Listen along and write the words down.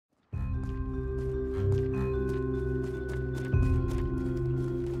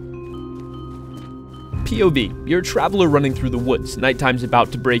POV, you're a traveler running through the woods, nighttime's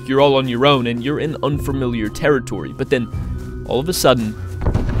about to break, you're all on your own, and you're in unfamiliar territory, but then, all of a sudden,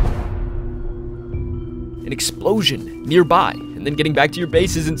 an explosion nearby, and then getting back to your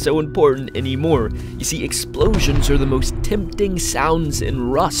base isn't so important anymore. You see, explosions are the most tempting sounds in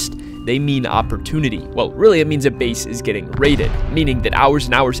Rust. They mean opportunity. Well, really it means a base is getting raided, meaning that hours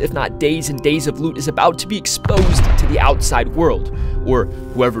and hours, if not days and days of loot is about to be exposed to the outside world, or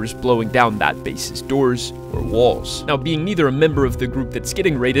whoever is blowing down that base's doors or walls. Now, being neither a member of the group that's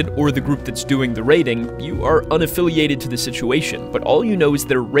getting raided or the group that's doing the raiding, you are unaffiliated to the situation, but all you know is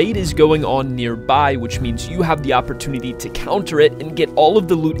that a raid is going on nearby, which means you have the opportunity to counter it and get all of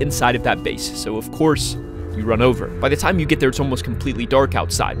the loot inside of that base. So of course, you run over. By the time you get there, it's almost completely dark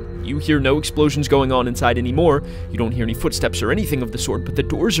outside. You hear no explosions going on inside anymore, you don't hear any footsteps or anything of the sort, but the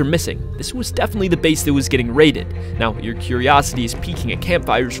doors are missing. This was definitely the base that was getting raided. Now, your curiosity is peaking, a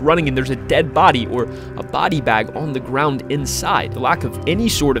campfire's running, and there's a dead body or a body bag on the ground inside. The lack of any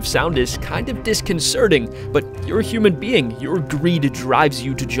sort of sound is kind of disconcerting, but you're a human being. Your greed drives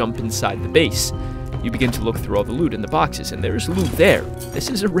you to jump inside the base. You begin to look through all the loot in the boxes, and there's loot there.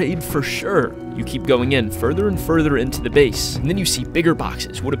 This is a raid for sure. You keep going in further and further into the base, and then you see bigger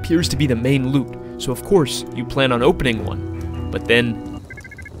boxes, what appears to be the main loot. So of course, you plan on opening one, but then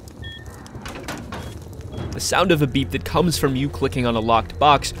the sound of a beep that comes from you clicking on a locked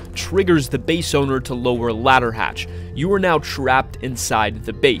box triggers the base owner to lower a ladder hatch. You are now trapped inside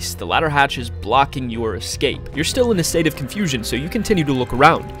the base. The ladder hatch is blocking your escape. You're still in a state of confusion, so you continue to look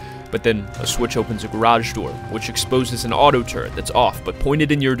around. But then a switch opens a garage door, which exposes an auto turret that's off but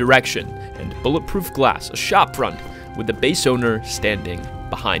pointed in your direction, and bulletproof glass, a shop front, with the base owner standing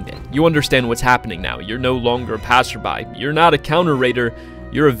behind it. You understand what's happening now. You're no longer a passerby. You're not a counter raider.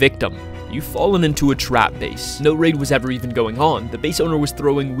 You're a victim. You've fallen into a trap base. No raid was ever even going on. The base owner was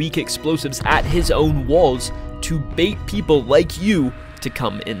throwing weak explosives at his own walls to bait people like you to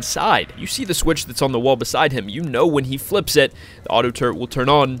come inside. You see the switch that's on the wall beside him. You know when he flips it, the auto turret will turn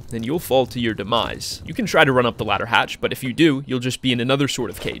on, and you'll fall to your demise. You can try to run up the ladder hatch, but if you do, you'll just be in another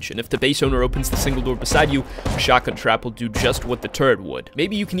sort of cage, and if the base owner opens the single door beside you, a shotgun trap will do just what the turret would.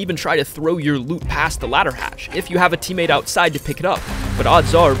 Maybe you can even try to throw your loot past the ladder hatch, if you have a teammate outside to pick it up, but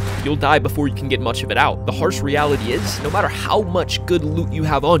odds are, you'll die before you can get much of it out. The harsh reality is, no matter how much good loot you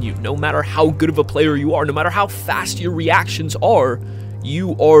have on you, no matter how good of a player you are, no matter how fast your reactions are,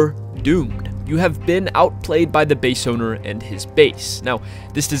 you are doomed. You have been outplayed by the base owner and his base. Now,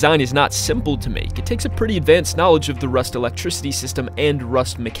 this design is not simple to make. It takes a pretty advanced knowledge of the Rust electricity system and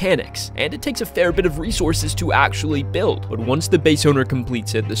Rust mechanics, and it takes a fair bit of resources to actually build. But once the base owner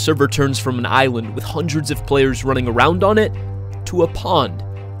completes it, the server turns from an island with hundreds of players running around on it to a pond,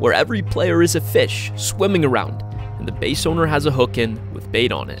 where every player is a fish swimming around, and the base owner has a hook in with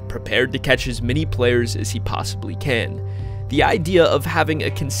bait on it, prepared to catch as many players as he possibly can. The idea of having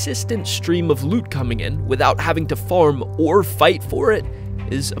a consistent stream of loot coming in without having to farm or fight for it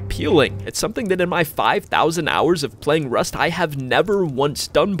is appealing. It's something that in my 5,000 hours of playing Rust, I have never once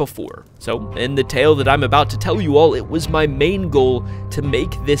done before. So, in the tale that I'm about to tell you all, it was my main goal to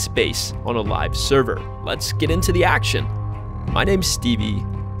make this base on a live server. Let's get into the action. My name's Stevie.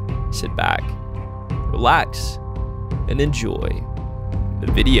 Sit back, relax, and enjoy the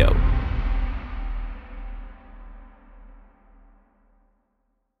video.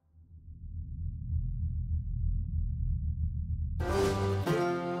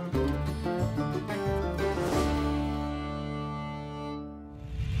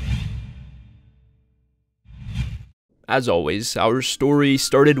 As always, our story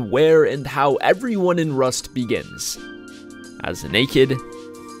started where and how everyone in Rust begins, as naked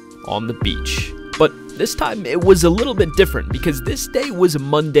on the beach. But this time it was a little bit different because this day was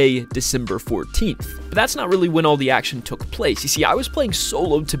Monday, December 14th. But that's not really when all the action took place. You see, I was playing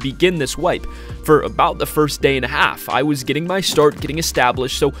solo to begin this wipe for about the first day and a half. I was getting my start, getting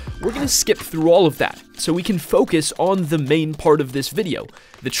established, so we're gonna skip through all of that so we can focus on the main part of this video,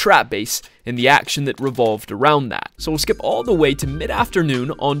 the trap base and the action that revolved around that. So we'll skip all the way to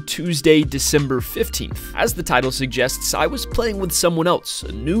mid-afternoon on Tuesday, December 15th. As the title suggests, I was playing with someone else,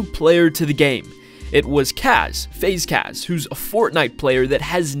 a new player to the game. It was Kaz, Faze Kaz, who's a Fortnite player that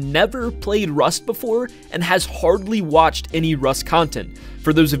has never played Rust before and has hardly watched any Rust content.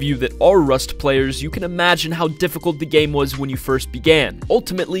 For those of you that are Rust players, you can imagine how difficult the game was when you first began.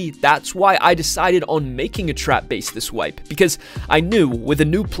 Ultimately, that's why I decided on making a trap base this wipe, because I knew with a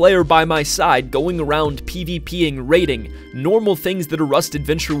new player by my side going around PvPing, raiding, normal things that a Rust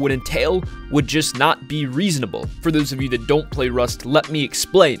adventure would entail would just not be reasonable. For those of you that don't play Rust, let me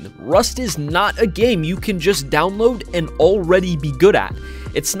explain. Rust is not a game game you can just download and already be good at.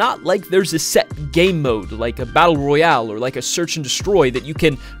 It's not like there's a set game mode, like a battle royale or like a search and destroy that you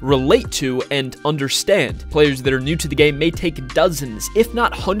can relate to and understand. Players that are new to the game may take dozens, if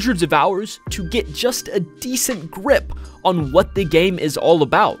not hundreds of hours to get just a decent grip on what the game is all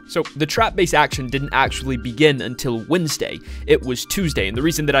about. So the trap-based action didn't actually begin until Wednesday. It was Tuesday, and the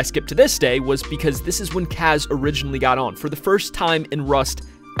reason that I skipped to this day was because this is when Kaz originally got on for the first time in Rust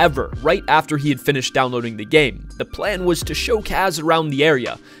ever, right after he had finished downloading the game. The plan was to show Kaz around the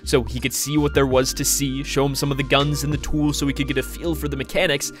area so he could see what there was to see, show him some of the guns and the tools so he could get a feel for the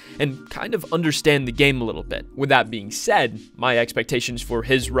mechanics and kind of understand the game a little bit. With that being said, my expectations for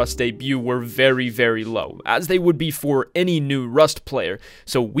his Rust debut were very, very low, as they would be for any new Rust player,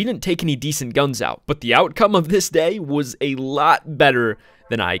 so we didn't take any decent guns out. But the outcome of this day was a lot better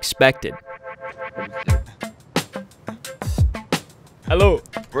than I expected. Hello.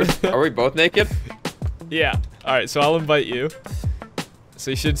 Are we both naked? Yeah. Alright, so I'll invite you.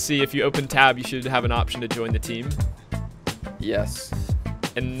 So you should see, if you open tab, you should have an option to join the team. Yes.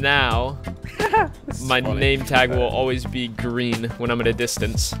 And now, my name tag will always be green when I'm at a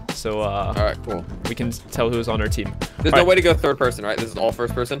distance. So, alright, cool. We can tell who's on our team. There's no way to go third person, right? This is all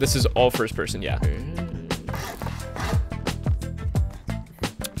first person? This is all first person, yeah.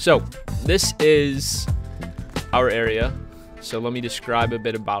 So, this is our area. So let me describe a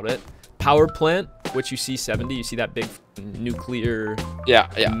bit about it. Power plant, which you see 70, you see that big nuclear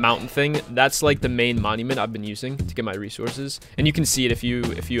mountain thing? That's like the main monument I've been using to get my resources. And you can see it if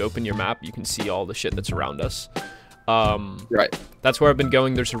you open your map, you can see all the shit that's around us. Right. That's where I've been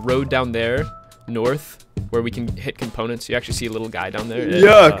going. There's a road down there, north, where we can hit components. You actually see a little guy down there.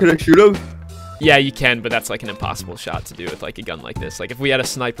 Yeah, can I shoot him? Yeah, you can, but that's like an impossible shot to do with like a gun like this. Like if we had a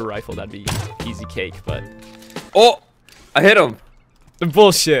sniper rifle, that'd be easy cake, but... Oh! I hit him.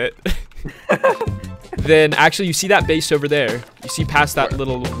 Bullshit. Then actually you see that base over there. You see past that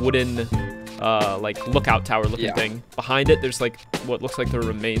little wooden like lookout tower looking thing. Behind it there's like what looks like the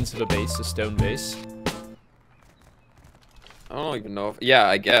remains of a base, a stone base. I don't even know if, yeah,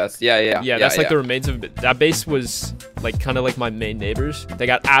 I guess. Yeah, that's like the remains of that base. Was like kind of like my main neighbors. They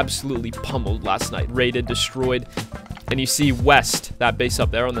got absolutely pummeled last night, raided, destroyed. And you see west, that base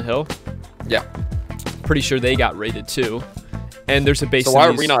up there on the hill. Yeah. Pretty sure they got raided too. And there's a base. So why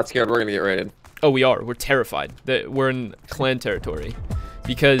are we not scared we're gonna get raided? Oh, we are. We're terrified that we're in clan territory.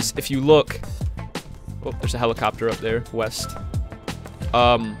 Because if you look, oh, there's a helicopter up there west.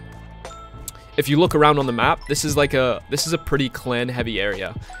 If you look around on the map, this is a pretty clan heavy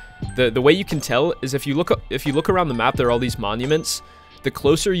area. The way you can tell is if you look around the map, there are all these monuments. The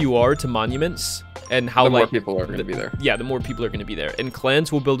closer you are to monuments and how the more people are going to be there. Yeah, the more people are going to be there. And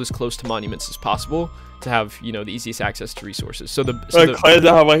clans will build as close to monuments as possible to have, you know, the easiest access to resources. So the clans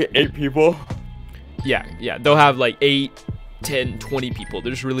that have like 8 people. Yeah, they'll have like 8, 10, 20 people.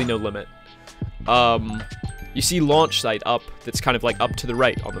 There's really no limit. You see launch site up, that's kind of like up to the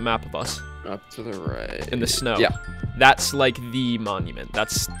right on the map of us. Up to the right. In the snow. Yeah. That's like the monument.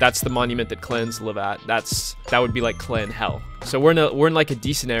 That's the monument that clans live at. That would be like clan hell. So we're in like a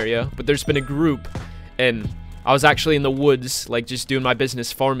decent area, but there's been a group, and I was actually in the woods, like just doing my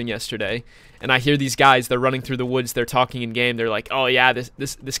business farming yesterday, and I hear these guys, they're running through the woods, they're talking in game, they're like, oh yeah,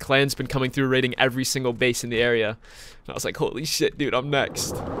 this clan's been coming through raiding every single base in the area. And I was like, holy shit, dude, I'm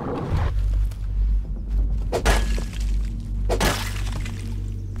next.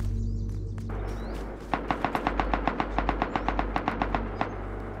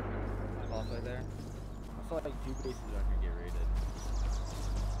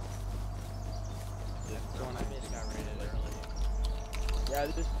 Yeah,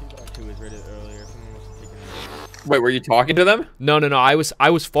 this two was rated earlier. Wait, were you talking to them? No. I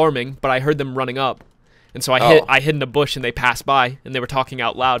was farming, but I heard them running up, and so I hid in a bush, and they passed by, and they were talking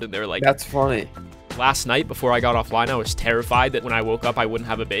out loud, and they were like, "That's funny." Last night, before I got offline, I was terrified that when I woke up, I wouldn't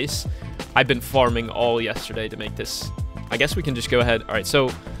have a base. I've been farming all yesterday to make this. I guess we can just go ahead. All right, so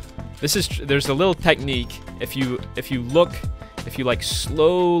there's a little technique. If you like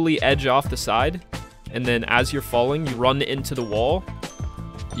slowly edge off the side, and then as you're falling, you run into the wall,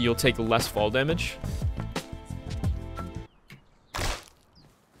 you'll take less fall damage.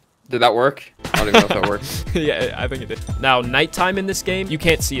 Did that work? I don't even know if that worked. Yeah, I think it did. Now, nighttime in this game, you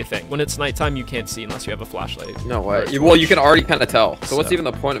can't see a thing. When it's nighttime, you can't see unless you have a flashlight. No way. Well, you can already kind of tell. So what's even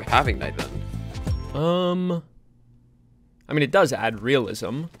the point of having night then? I mean, it does add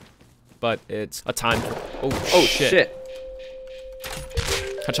realism, but it's a time for... Oh, shit.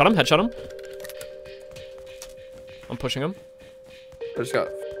 Headshot him. I'm pushing him. I just got...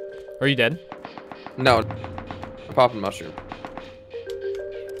 Are you dead? No. I'm popping mushroom.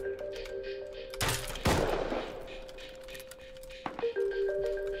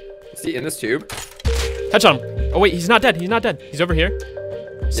 Is he in this tube? Headshot him. Oh wait, he's not dead. He's not dead. He's over here.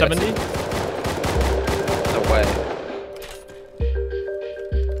 70. No way.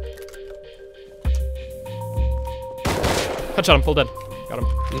 Headshot him. Full dead. Got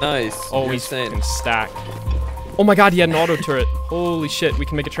him. Nice. Oh, You're he's insane. fucking stacked. Oh my god, he had an auto turret. Holy shit, we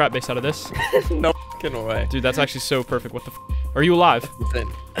can make a trap base out of this. No fucking way. Dude, that's actually so perfect. What the Are you alive?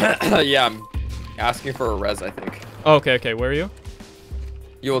 Yeah, I'm asking for a res, I think. Oh, okay. Where are you?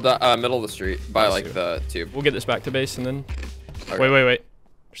 You will die, middle of the street by Let's like see. the tube. We'll get this back to base and then... Okay. Wait.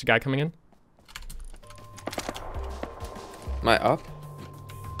 There's a guy coming in. Am I up?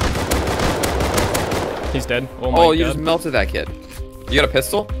 He's dead. Oh my Oh, god. you just melted that kid. You got a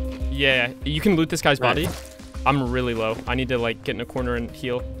pistol? Yeah, you can loot this guy's body. Nice. I'm really low. I need to like get in a corner and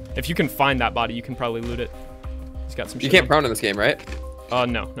heal. If you can find that body, you can probably loot it. He's got some shit You can't on. prone in this game, right?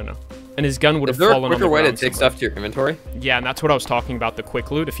 No. And his gun would Is have there a fallen on the quicker way to ground take somewhere. stuff to your inventory? Yeah, and that's what I was talking about, the quick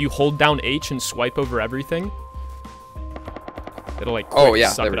loot. If you hold down H and swipe over everything, it'll like quick yeah,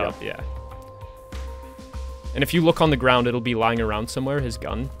 suck there it we go. up. Yeah. And if you look on the ground, it'll be lying around somewhere, his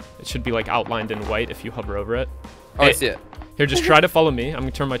gun. It should be like outlined in white if you hover over it. Oh, I Hey, see it. Here, just try to follow me. I'm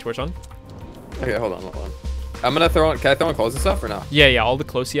gonna turn my torch on. Okay, hold on. I'm gonna throw on. Can I throw on clothes and stuff or not? Yeah, all the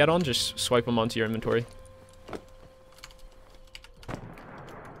close you had on, just swipe them onto your inventory.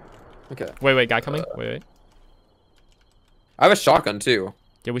 Okay. Wait, guy coming. Wait. I have a shotgun too.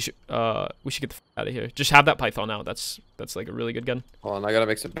 Yeah, we should get the f out of here. Just have that Python out. That's like a really good gun. Hold on, I gotta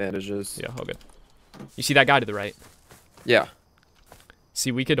make some bandages. Yeah, all good. You see that guy to the right? Yeah.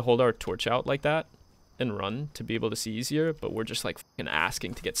 See, we could hold our torch out like that and run to be able to see easier, but we're just like fucking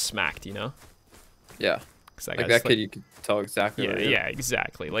asking to get smacked, you know? Yeah. 'Cause that Like guy's that kid, you can tell exactly. yeah, where he is. yeah,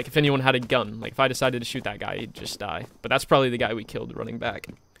 exactly. Like if anyone had a gun, like if I decided to shoot that guy, he'd just die. But that's probably the guy we killed running back.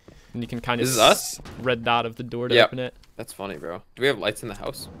 And you can kind of This is us? red dot of the door to Yep. open it. That's funny, bro. Do we have lights in the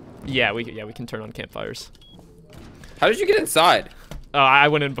house? Yeah, we can turn on campfires. How did you get inside? Oh, I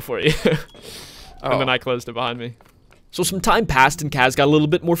went in before you. Oh. And then I closed it behind me. So some time passed and Kaz got a little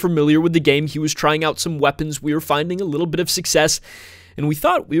bit more familiar with the game. He was trying out some weapons. We were finding a little bit of success, and we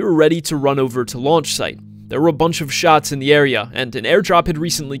thought we were ready to run over to launch site. There were a bunch of shots in the area, and an airdrop had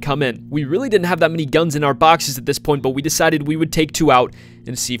recently come in. We really didn't have that many guns in our boxes at this point, but we decided we would take 2 out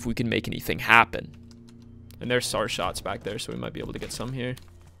and see if we can make anything happen. And there's SAR shots back there, so we might be able to get some here.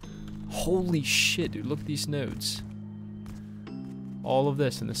 Holy shit, dude, look at these nodes. All of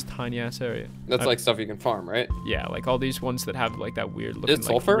this in this tiny ass area. That's like stuff you can farm, right? Yeah, like all these ones that have like that weird looking like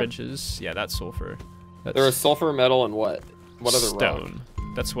sulfur? ridges. Yeah, that's sulfur. That's There was sulfur, metal, and what? What other rock? stone.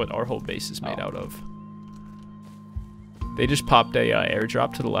 That's what our whole base is made Oh. out of. They just popped a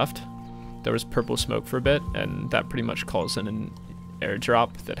airdrop to the left. There was purple smoke for a bit, and that pretty much calls in an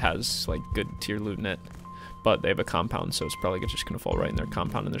airdrop that has like good tier loot in it. But they have a compound, so it's probably just gonna fall right in their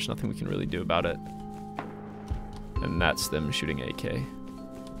compound, and there's nothing we can really do about it. And that's them shooting AK.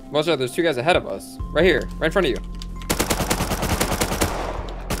 Watch out, there's 2 guys ahead of us. Right here, right in front of you.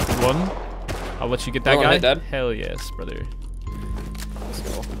 One. I'll let you get that One guy. hit dead. Hell yes, brother. Let's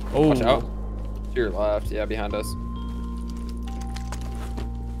go. Oh. Watch out. To your left, yeah, behind us.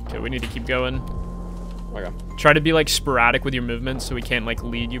 Okay, we need to keep going. Okay. Try to be like sporadic with your movements so we can't like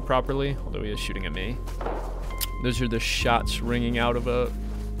lead you properly. Although he is shooting at me. Those are the shots ringing out of a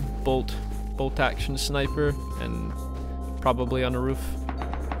bolt action sniper and probably on a roof.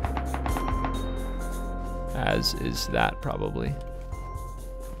 As is that probably.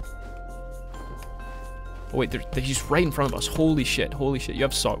 Oh wait, he's right in front of us. Holy shit, holy shit. You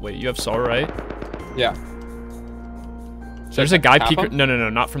have saw. Wait, you have saw, right? Yeah. There's a guy Tap peeker. him? No,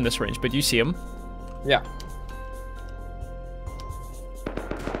 not from this range, but you see him. Yeah.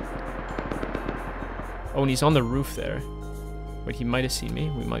 Oh, and he's on the roof there. Wait, he might have seen me.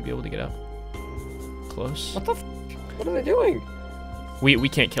 We might be able to get up close. What the f? What are they doing? We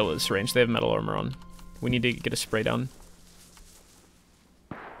can't kill at this range. They have metal armor on. We need to get a spray down.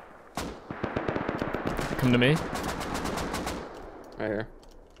 Come to me. Right here.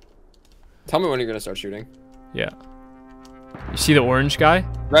 Tell me when you're gonna start shooting. Yeah. You see the orange guy?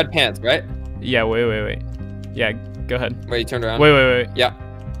 Red pants, right? Yeah, wait. Yeah, go ahead. Wait, you turned around. Wait. Yeah.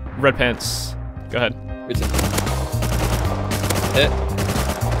 Red pants. Go ahead. Me too. Hit.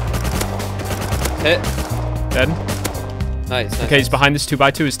 Hit. Dead. Nice. Okay, he's behind this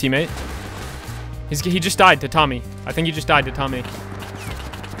 2x2, his teammate. He just died to Tommy. I think he just died to Tommy.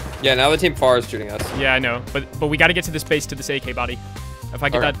 Yeah, now the team far is shooting us. Yeah, I know. But we got to get to this base, to this AK body. If I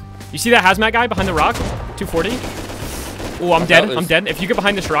get Okay. that... You see that hazmat guy behind the rock? 240? Oh, I'm dead. there's- I'm dead. If you get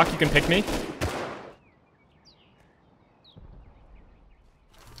behind this rock, you can pick me.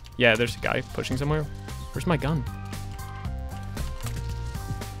 Yeah, there's a guy pushing somewhere. Where's my gun?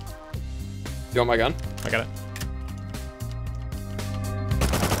 You want my gun? I got it.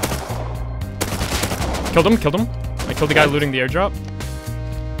 Killed him, killed him. I killed the guy looting the airdrop.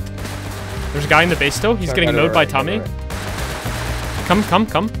 There's a guy in the base still. He's getting mowed by Tommy. Come.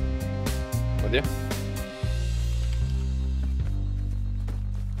 With you.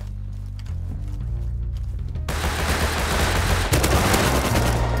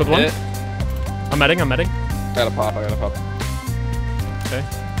 Killed one. I'm medding. I gotta pop. Okay.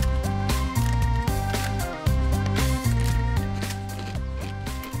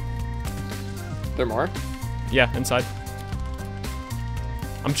 There more? Yeah, inside.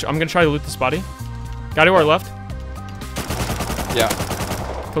 I'm gonna try to loot this body. Guy to our left. Yeah.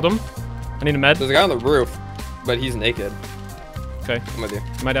 Killed him. I need a med. There's a guy on the roof, but he's naked. Okay. I'm with you.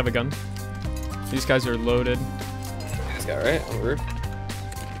 He might have a gun. These guys are loaded. This guy, right? On the roof.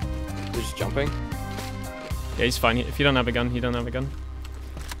 He's just jumping. Yeah, he's fine. If you don't have a gun, he don't have a gun.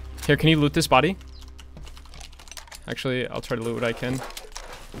 Here, can you loot this body? Actually, I'll try to loot what I can.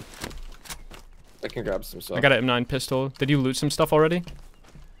 I can grab some stuff. I got an M9 pistol. Did you loot some stuff already?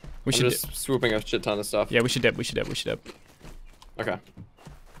 We should just swooping a shit ton of stuff. Yeah, we should dip. Okay.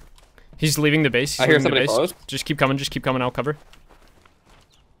 He's leaving the base. I hear somebody close. Just keep coming. I'll cover.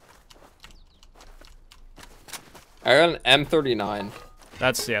 I got an M39.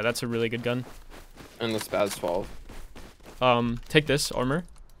 That's a really good gun. And the Spaz 12. Take this armor.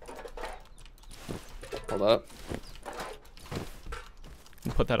 Hold up.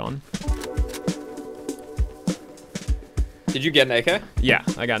 And put that on. Did you get an AK? Yeah,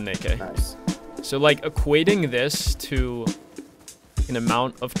 I got an AK. Nice. So like equating this to an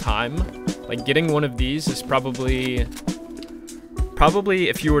amount of time, like getting one of these is probably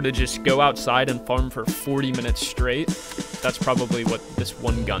if you were to just go outside and farm for 40 minutes straight, that's probably what this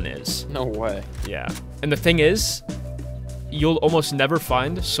one gun is. No way. Yeah. And the thing is, you'll almost never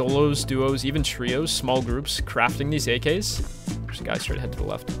find solos, duos, even trios, small groups crafting these AKs. There's a guy straight ahead to the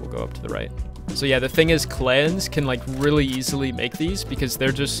left. We'll go up to the right. So yeah, the thing is, clans can like really easily make these because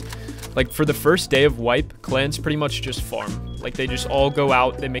they're just like, for the first day of wipe, clans pretty much just farm. Like they just all go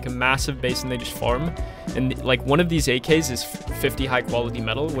out, they make a massive base and they just farm. And like one of these AKs is 50 high quality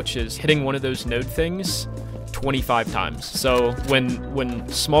metal, which is hitting one of those node things 25 times. So when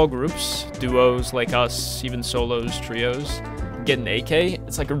small groups, duos like us, even solos, trios, get an AK,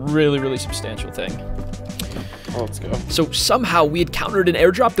 it's like a really, really substantial thing. Oh, let's go. So somehow we had countered an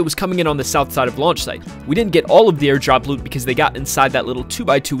airdrop that was coming in on the south side of launch site. We didn't get all of the airdrop loot because they got inside that little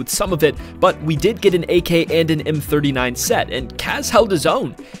 2x2 with some of it, but we did get an AK and an M39 set, and Kaz held his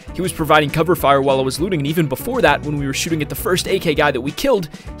own. He was providing cover fire while I was looting, and even before that, when we were shooting at the first AK guy that we killed,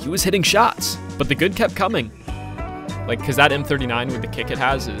 he was hitting shots. But the good kept coming. Like, because that M39 with the kick it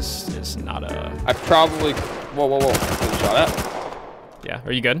has is not a... I probably... Whoa. Did you shot at? Yeah,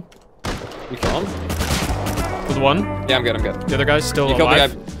 are you good? You kill him? Killed one. Yeah, I'm good. The other guy's still alive. Killed the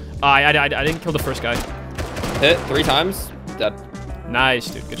guy. I didn't kill the first guy. Hit 3 times. Dead. Nice,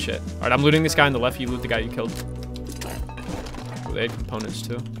 dude. Good shit. All right, I'm looting this guy on the left. You loot the guy you killed. Oh, they had components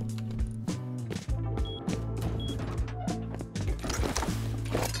too.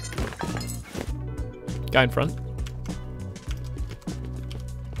 Guy in front.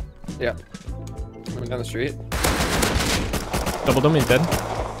 Yeah. Coming down the street. Doubled him. He's dead. On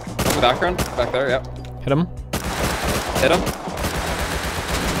the background. Back there. Yep. Hit him. Hit him.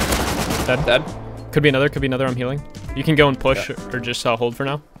 Dead. Could be another. I'm healing. You can go and push or just hold for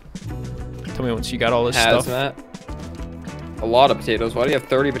now. Tell me once you got all this stuff. A lot of potatoes. Why do you have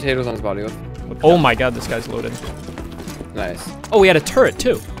 30 potatoes on his body? Oh my god, this guy's loaded. Nice. Oh, we had a turret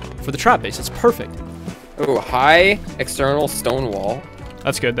too for the trap base. It's perfect. Oh, high external stone wall.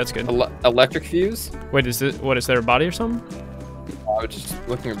 That's good. Electric fuse. Wait, is there a body or something? I was just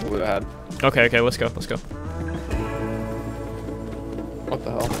looking at the blue ahead. Okay, let's go. What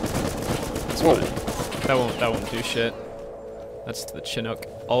the hell? That's fine. That won't do shit. That's the Chinook.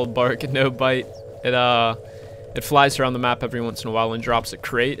 All bark and no bite. It flies around the map every once in a while and drops a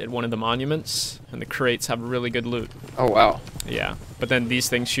crate at one of the monuments, and the crates have really good loot. Oh wow. Yeah, but then these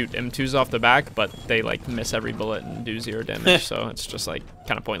things shoot M2s off the back, but they like miss every bullet and do 0 damage, so it's just like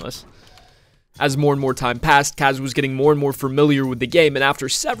kind of pointless. As more and more time passed, Kaz was getting more and more familiar with the game, and after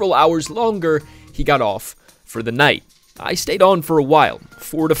several hours longer, he got off for the night. I stayed on for a while,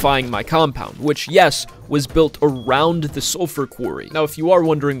 fortifying my compound, which, yes, was built around the sulfur quarry. Now, if you are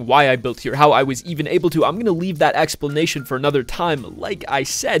wondering why I built here, how I was even able to, I'm going to leave that explanation for another time. Like I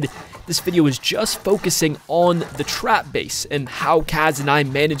said, this video is just focusing on the trap base and how Kaz and I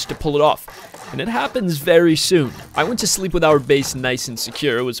managed to pull it off. And it happens very soon. I went to sleep with our base nice and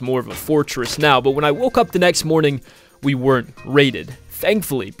secure. It was more of a fortress now, but when I woke up the next morning, we weren't raided.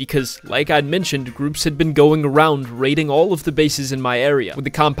 thankfully, because like I'd mentioned, groups had been going around raiding all of the bases in my area. With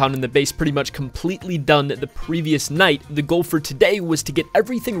the compound and the base pretty much completely done the previous night, the goal for today was to get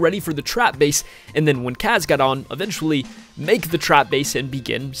everything ready for the trap base, and then when Kaz got on, eventually make the trap base and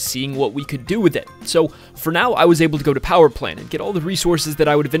begin seeing what we could do with it. So for now, I was able to go to power plant and get all the resources that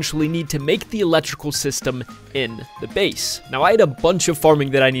I would eventually need to make the electrical system in the base. Now I had a bunch of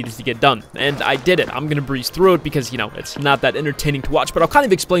farming that I needed to get done, and I did it. I'm gonna breeze through it because, you know, it's not that entertaining to watch, but I'll kind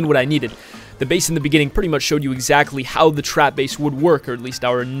of explain what I needed. The base in the beginning pretty much showed you exactly how the trap base would work, or at least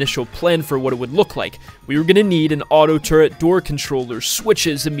our initial plan for what it would look like. We were going to need an auto turret, door controller,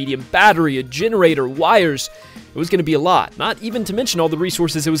 switches, a medium battery, a generator, wires. It was going to be a lot, not even to mention all the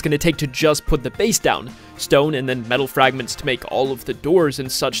resources it was going to take to just put the base down. Stone and then metal fragments to make all of the doors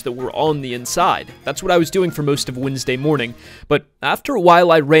and such that were on the inside. That's what I was doing for most of Wednesday morning, but after a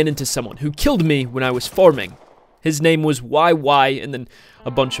while I ran into someone who killed me when I was farming. His name was YY and then a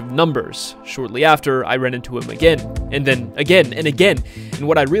bunch of numbers. Shortly after, I ran into him again, and then again and again, and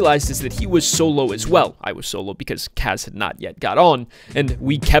what I realized is that he was solo as well. I was solo because Kaz had not yet got on, and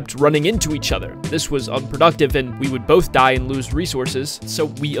we kept running into each other. This was unproductive, and we would both die and lose resources, so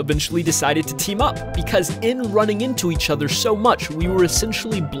we eventually decided to team up, because in running into each other so much, we were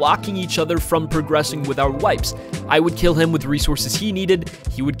essentially blocking each other from progressing with our wipes. I would kill him with resources he needed,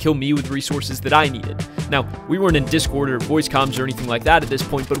 he would kill me with resources that I needed. Now, we weren't in Discord or voice comms or anything like that at this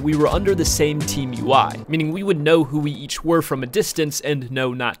point, but we were under the same team UI, meaning we would know who we each were from a distance and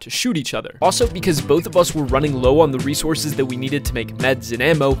know not to shoot each other. Also, because both of us were running low on the resources that we needed to make meds and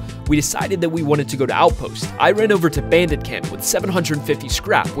ammo, we decided that we wanted to go to Outpost. I ran over to Bandit Camp with 750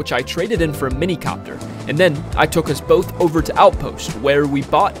 scrap, which I traded in for a minicopter, and then I took us both over to Outpost, where we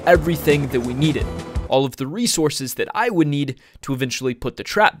bought everything that we needed. All of the resources that I would need to eventually put the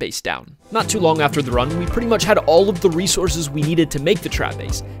trap base down. Not too long after the run, we pretty much had all of the resources we needed to make the trap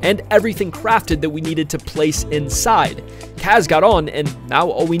base, and everything crafted that we needed to place inside. Kaz got on, and now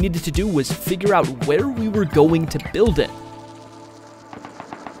all we needed to do was figure out where we were going to build it.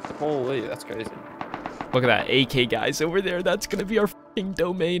 Holy, that's crazy. Look at that AK guys over there. That's gonna be our fucking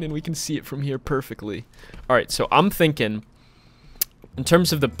domain, and we can see it from here perfectly. All right, so I'm thinking, in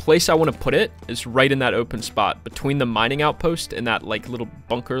terms of the place I want to put it, is right in that open spot between the mining outpost and that like little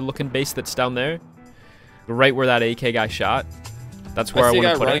bunker looking base that's down there. Right where that AK guy shot. That's where I want to put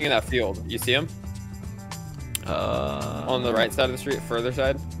it. I see a guy running in that field. You see him? On the right side of the street, further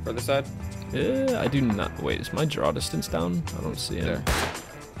side? Yeah, I do not. Wait, is my draw distance down? I don't see him. There.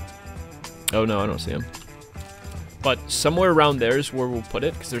 Oh no, I don't see him. But somewhere around there is where we'll put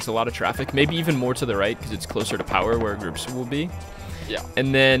it, because there's a lot of traffic. Maybe even more to the right, because it's closer to power where groups will be. Yeah.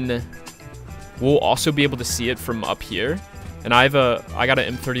 And then we'll also be able to see it from up here. And I got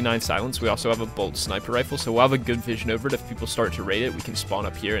an M39 silence. We also have a bolt sniper rifle, so we'll have a good vision over it. If people start to raid it, we can spawn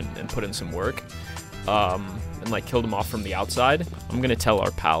up here and put in some work. And like kill them off from the outside. I'm gonna tell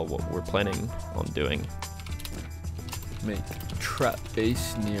our pal what we're planning on doing. Make trap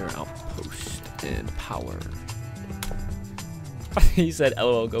base near outpost and power. He said,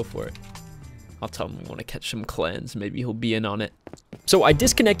 LOL, go for it. I'll tell him we want to catch some clans. Maybe he'll be in on it. So I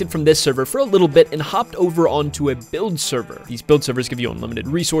disconnected from this server for a little bit and hopped over onto a build server. These build servers give you unlimited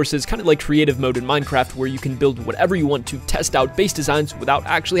resources, kind of like creative mode in Minecraft, where you can build whatever you want to test out base designs without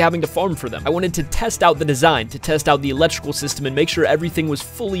actually having to farm for them. I wanted to test out the design, to test out the electrical system and make sure everything was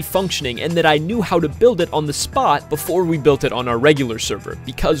fully functioning and that I knew how to build it on the spot before we built it on our regular server.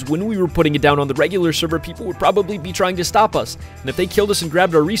 Because when we were putting it down on the regular server, people would probably be trying to stop us. And if they killed us and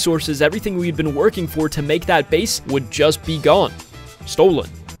grabbed our resources, everything we had been working for to make that base would just be gone. Stolen.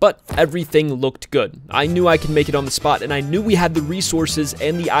 But everything looked good. I knew I could make it on the spot, and I knew we had the resources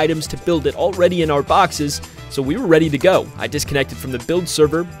and the items to build it already in our boxes, so we were ready to go. I disconnected from the build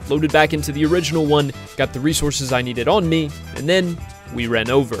server, loaded back into the original one, got the resources I needed on me, and then we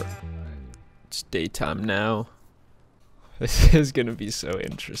ran over. It's daytime now. This is gonna be so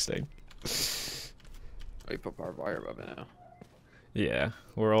interesting. We put barbed wire above it now. Yeah,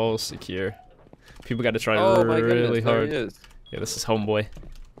 we're all secure. People got to try really hard. There he is. Yeah, this is homeboy.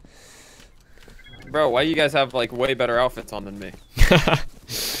 Bro, why you guys have like way better outfits on than me?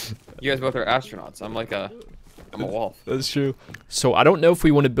 You guys both are astronauts. I'm a wolf. That's true. So I don't know if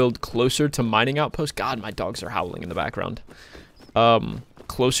we want to build closer to mining outpost. God, my dogs are howling in the background.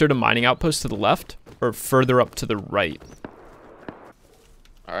 Closer to mining outpost to the left or further up to the right?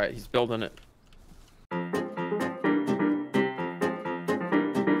 All right, he's building it.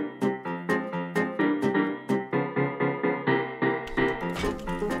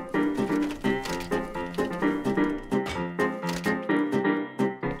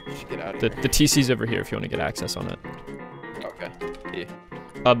 The TC's over here if you want to get access on it. Okay. be?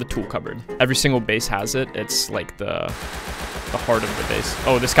 The tool cupboard. Every single base has it. It's like the heart of the base.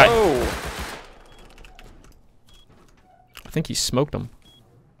 Oh, this guy. Oh. I think he smoked him.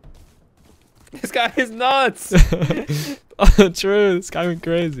 This guy is nuts. Oh, true. This guy went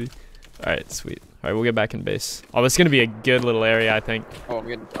crazy. All right, sweet. All right, we'll get back in base. Oh, this is gonna be a good little area, I think. Oh, I'm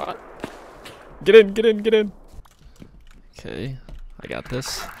getting shot. Get in, get in, get in. Okay, I got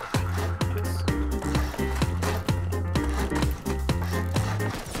this.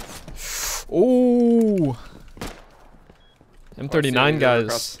 Ooh. M39,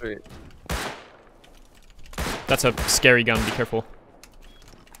 guys. That's a scary gun. Be careful.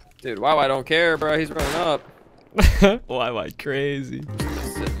 Dude, wow, I don't care, bro. He's running up. Why am I crazy?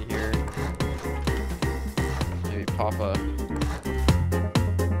 Just sitting here. Maybe pop a.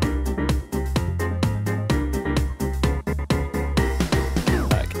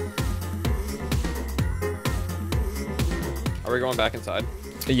 Back. Are we going back inside?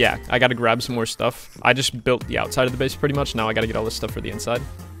 Yeah, I gotta grab some more stuff. I just built the outside of the base pretty much. Now I gotta get all this stuff for the inside.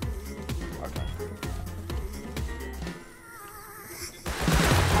 Okay. Is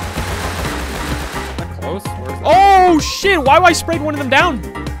that close? Where's that? Oh shit! YY sprayed one of them down.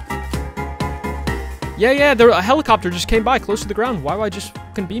 Yeah, there a helicopter just came by close to the ground. YY just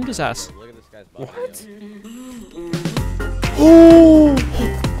fucking beamed his ass. Look at this guy's body. What? Oh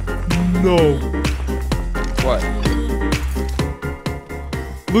no! What?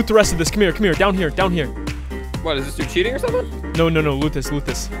 Loot the rest of this. Come here, down here. What, is this dude cheating or something? No, loot this.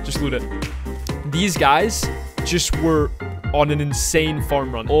 Just loot it. These guys just were on an insane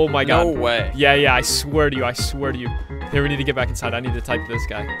farm run. Oh my god. No way. Yeah, I swear to you. Here, we need to get back inside. I need to type to this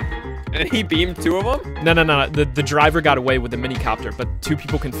guy. And he beamed two of them? No. The driver got away with the mini copter, but two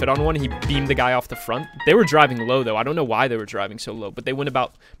people can fit on one. He beamed the guy off the front. They were driving low, though. I don't know why they were driving so low, but they went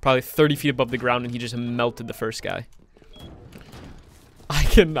about probably 30 feet above the ground, and he just melted the first guy. I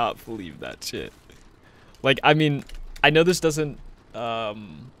cannot believe that shit. Like, I mean, I know this doesn't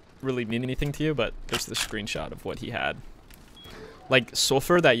really mean anything to you, but there's the screenshot of what he had. Like,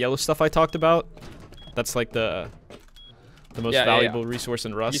 sulfur, that yellow stuff I talked about, that's like the most valuable resource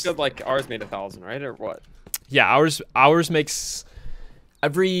in Rust. You said like ours made 1,000, right? Or what? Yeah, ours makes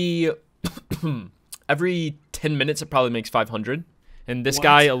every 10 minutes it probably makes 500. And this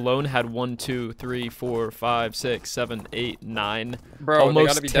guy alone had 1, 2, 3, 4, 5, 6, 7, 8, 9, Bro,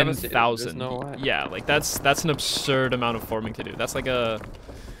 almost they 10,000. no way. Yeah, like that's an absurd amount of farming to do. That's like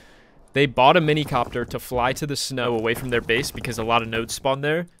they bought a mini copter to fly to the snow away from their base because a lot of nodes spawn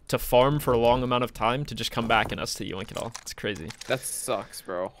there to farm for a long amount of time to just come back and us to yoink it all. It's crazy. That sucks,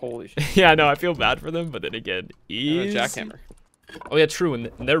 bro. Holy shit. Yeah, no, I feel bad for them, but then again, easy. Jackhammer. Oh yeah, true,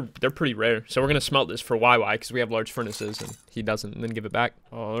 and they're pretty rare. So we're gonna smelt this for YY because we have large furnaces, and he doesn't, and then give it back.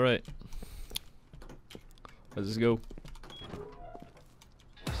 All right, let's go.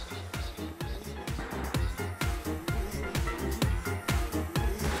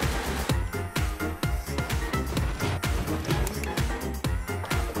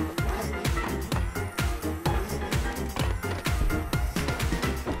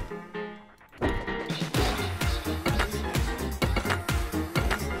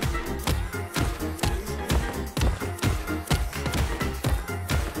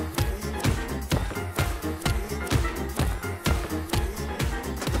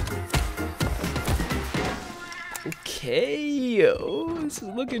 Okay, oh, this is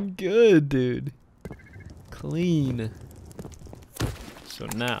looking good, dude. Clean. So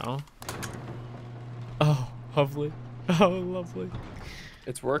now, oh, lovely, oh, lovely.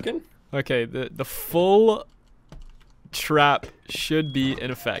 It's working? Okay, the full trap should be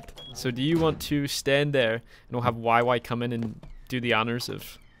in effect. So do you want to stand there, and we'll have YY come in and do the honors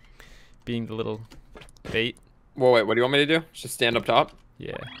of being the little bait? Whoa, wait, what do you want me to do? Just stand up top?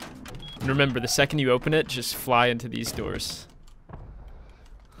 Yeah. And remember, the second you open it, just fly into these doors.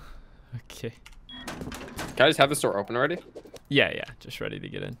 Okay. Can I just have this door open already? Yeah, just ready to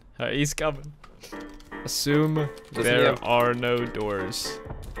get in. Alright, he's coming. Assume Doesn't there he are no doors.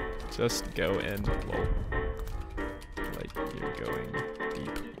 Just go in. Lol. Like you're going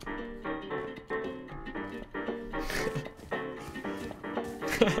deep.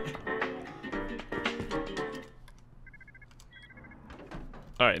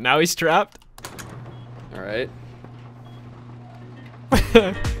 Alright, now he's trapped. Alright.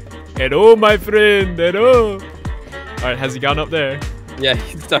 Hello, my friend. Hello. Alright, has he gone up there? Yeah,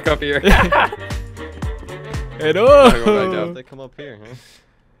 he's stuck up here. Hello. Go back down. They come up here, huh?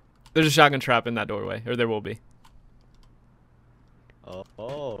 There's a shotgun trap in that doorway, or there will be.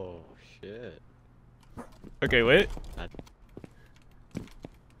 Oh shit. Okay, wait.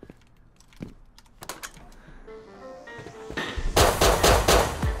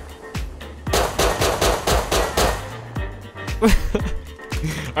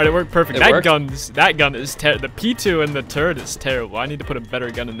 right, it worked perfect. It That worked? gun is the P2 and the turret is terrible. I need to put a better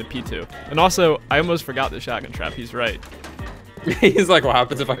gun in the P2. And also, I almost forgot the shotgun trap. He's right. He's like, what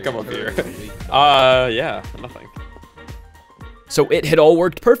happens if I come up here? Yeah, nothing. So it had all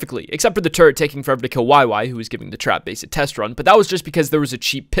worked perfectly, except for the turret taking forever to kill YY, who was giving the trap base a test run, but that was just because there was a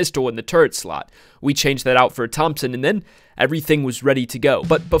cheap pistol in the turret slot. We changed that out for a Thompson, and then everything was ready to go.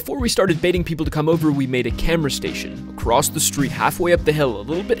 But before we started baiting people to come over, we made a camera station across the street, halfway up the hill, a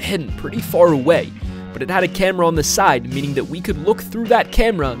little bit hidden, pretty far away. But it had a camera on the side, meaning that we could look through that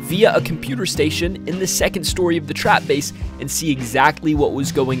camera via a computer station in the second story of the trap base and see exactly what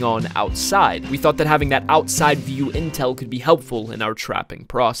was going on outside. We thought that having that outside view intel could be helpful in our trapping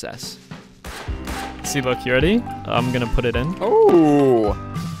process. See, look, you ready? I'm gonna put it in. Oh,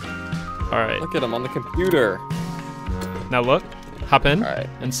 All right. look at him on the computer. Now look, hop in All right.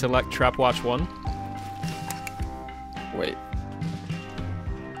 and select Trap Watch 1. Wait.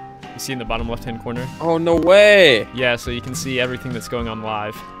 You see in the bottom left-hand corner? Oh, no way. Yeah, so you can see everything that's going on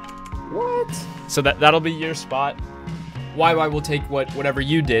live. What? So that'll be your spot. YY will take whatever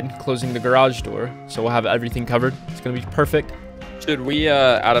you did, closing the garage door, so we'll have everything covered. It's gonna be perfect. Should we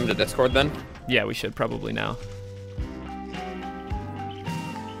add him to Discord then? Yeah, we should probably now.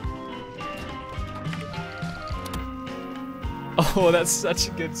 Oh, that's such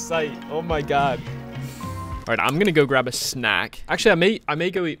a good sight. Oh my god. All right, I'm gonna go grab a snack. Actually, I may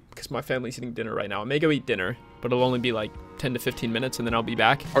go eat, because my family's eating dinner right now. I may go eat dinner, but it'll only be like 10 to 15 minutes, and then I'll be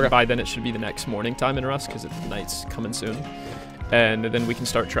back. Okay. By then, it should be the next morning time in Rust, because the night's coming soon. And then we can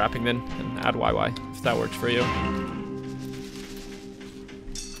start trapping then, and add YY, if that works for you.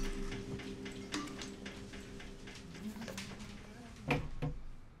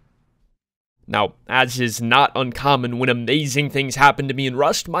 Now, as is not uncommon when amazing things happen to me in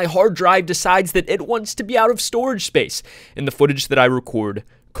Rust, my hard drive decides that it wants to be out of storage space, and the footage that I record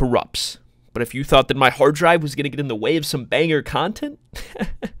corrupts. But if you thought that my hard drive was going to get in the way of some banger content,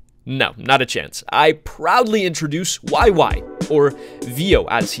 no, not a chance. I proudly introduce YY, or Vio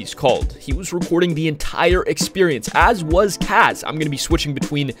as he's called. He was recording the entire experience, as was Kaz. I'm going to be switching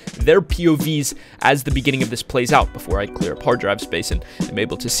between their POVs as the beginning of this plays out before I clear up hard drive space and am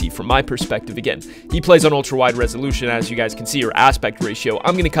able to see from my perspective again. He plays on ultra wide resolution, as you guys can see, or aspect ratio.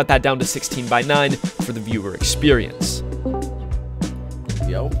 I'm going to cut that down to 16:9 for the viewer experience.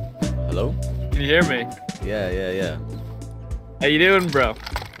 Yo, hello? Can you hear me? Yeah. How you doing, bro?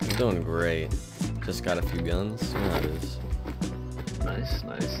 I'm doing great. Just got a few guns. You know how it is. Nice.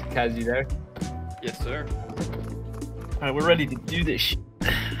 Kaz, you there? Yes, sir. All right, we're ready to do this shit.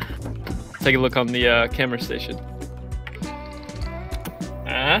 Take a look on the camera station.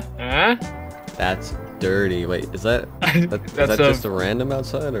 That's dirty. Wait, is that is that just a random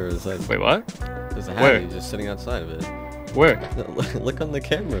outside, or is that? Wait, what? There's a Where? Hattie just sitting outside of it. Where? Look on the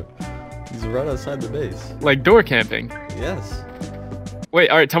camera. He's right outside the base. Like door camping? Yes. Wait,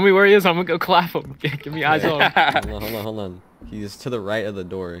 all right, tell me where he is. I'm gonna go clap him. Give me eyes on. Hold on. He's to the right of the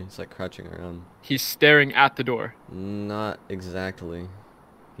door. He's like crouching around. He's staring at the door. Not exactly.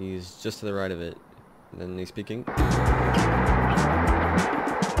 He's just to the right of it. And then he's speaking.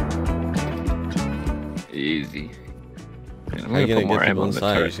 Easy. Man, How are you gonna get people on the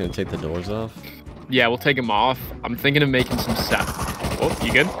inside? You're turret. just gonna take the doors off? Yeah, we'll take him off. I'm thinking of making some Oh,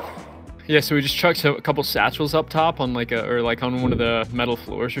 you good? Yeah, so we just chucked a couple satchels up top on like on one of the metal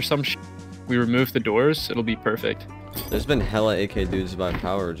floors or some shit. We remove the doors, it'll be perfect. There's been hella AK dudes by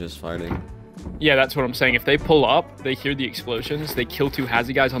power just fighting. Yeah, that's what I'm saying. If they pull up, they hear the explosions, they kill two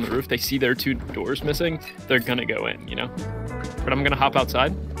Hazy guys on the roof, they see their two doors missing, they're gonna go in, you know? But I'm gonna hop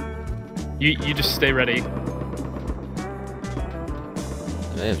outside. You just stay ready.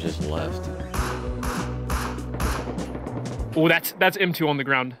 They have just left. Oh, that's M2 on the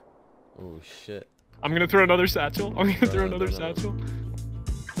ground. Oh shit. I'm gonna throw another satchel. I'm gonna throw No. another satchel.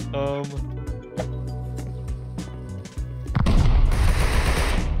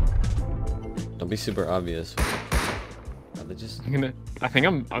 Don't be super obvious. They just I think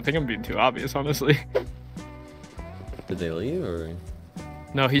I'm being too obvious, honestly. did they leave or?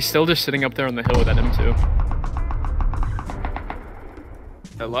 No, he's still just sitting up there on the hill with that M2.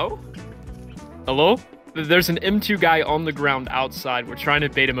 Hello? Hello? There's an M2 guy on the ground outside. We're trying to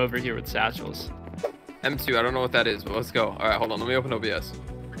bait him over here with satchels. M2, I don't know what that is, but let's go. All right, hold on. Let me open OBS.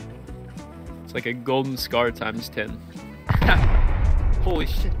 It's like a golden scar times 10. Holy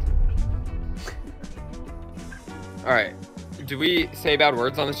shit. All right. Do we say bad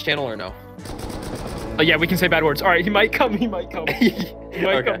words on this channel or no? Oh yeah, we can say bad words. All right, he might come. He might come. He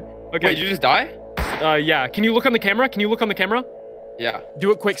might come. Okay. Wait, did you just die? Yeah. Can you look on the camera? Can you look on the camera? Yeah.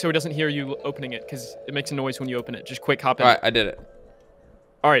 Do it quick so he doesn't hear you opening it, because it makes a noise when you open it. Just quick hop in. All right, I did it.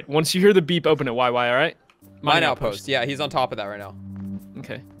 All right, once you hear the beep, open it. Why? All right. Mine outpost. Yeah, he's on top of that right now.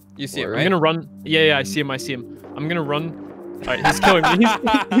 Okay. You see it, Where? right? I'm gonna run. Yeah, I see him. I'm gonna run. All right, he's killing me.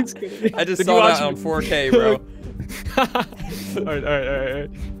 He's killing me. I just Did saw you that watch on 4K, bro. all right.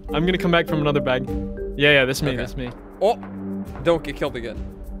 I'm gonna come back from another bag. Yeah, this me. Okay. This me. Oh, don't get killed again.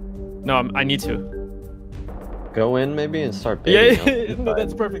 No, I need to. Go in maybe and start Yeah, baiting. no,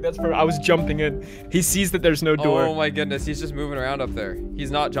 that's perfect. That's perfect. I was jumping in. He sees that there's no door. Oh my goodness, he's just moving around up there.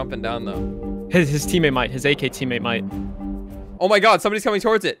 He's not jumping down though. His teammate might. His AK teammate might. Oh my God, somebody's coming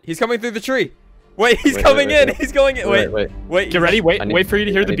towards it. He's coming through the tree. Wait, he's Wait, coming wait, wait, in. wait. He's going in. Wait. Get ready. Wait I need- for you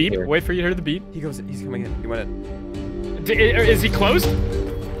to hear I the need beep. to hear. Wait for you to hear the beep. He goes in. He's coming in. He went in. Is he closed?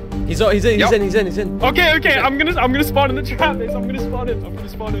 He's in. Yep. He's in. Okay. I'm gonna spawn in the trap base. I'm gonna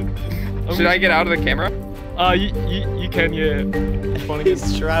spawn in. Should I get out of the camera? You can, yeah. Spawning in.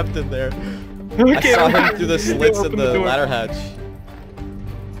 He's trapped in there. Okay, I saw okay. him through the slits in Open the door. ladder hatch.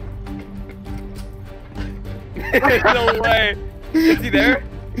 No way. Is he there?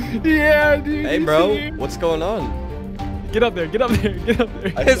 Yeah, dude. Hey, he's bro, here. what's going on? Get up there.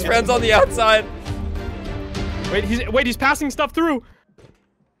 His friend's on the outside. Wait, he's passing stuff through.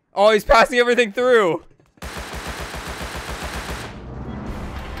 Oh, he's passing everything through.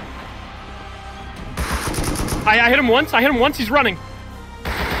 I hit him once. He's running.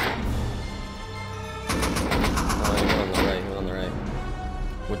 Oh, he went on the right.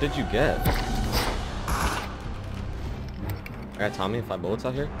 What did you get? I got Tommy, 5 bullets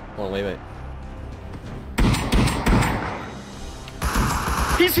out here. Hold on, wait.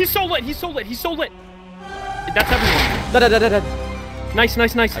 He's so lit. That's everyone. Da. Nice. I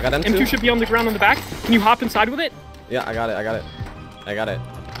got M2. M2 should be on the ground on the back. Can you hop inside with it? Yeah, I got it. I got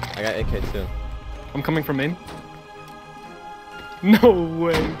AK too. I'm coming from main. No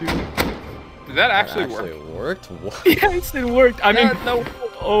way, dude. Did that That actually work? worked? What? Yes, it worked. I mean, Yeah, no.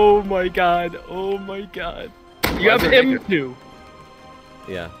 Oh my god. You have does it make M2.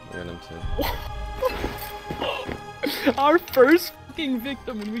 Yeah, I got him too. Our first fucking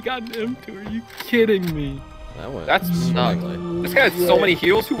victim, and we got an M2. Are you kidding me? That went That's smoothly. This guy has so many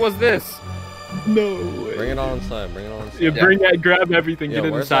heals. Who was this? No way. Bring it on inside. Yeah, grab everything. Yeah, Get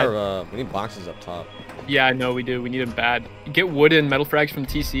it where's inside. our, we need boxes up top. Yeah, I know we do. We need them bad. Get wood and metal frags from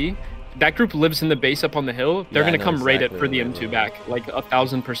TC. That group lives in the base up on the hill. They're Yeah, I gonna know come raid it exactly for the where they M2 live. back, like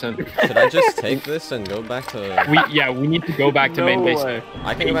 1000%. Should I just take this and go back to... We need to go back to main base.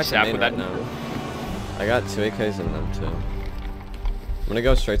 I can go back to ASAP main with right that. now. I got 2 AKs and them too. I'm gonna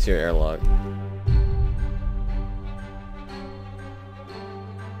go straight to your airlock.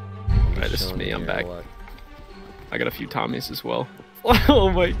 Alright, this is me. I'm back. I got a few Tommies as well. Oh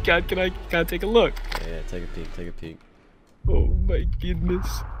my god, can I take a look? Yeah, take a peek. Oh my goodness.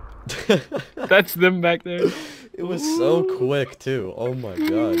 That's them back there. It was so quick too. Oh my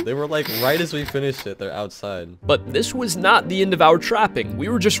god. They were like right as we finished it, they're outside. But this was not the end of our trapping. We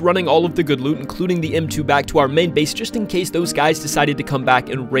were just running all of the good loot, including the M2, back to our main base just in case those guys decided to come back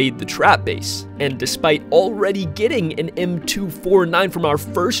and raid the trap base. And despite already getting an M249 from our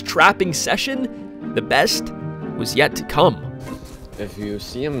first trapping session, the best was yet to come. If you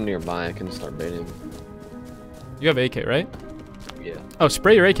see him nearby, I can start baiting. You have AK, right? Yeah. Oh,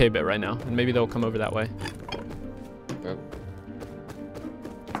 spray your AK a bit right now, and maybe they'll come over that way. Yep.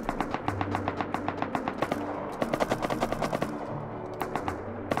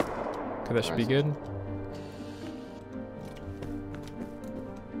 Okay, that should be good.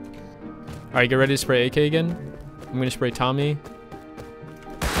 Alright, get ready to spray AK again. I'm gonna spray Tommy.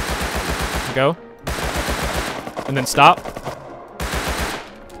 Go. And then stop.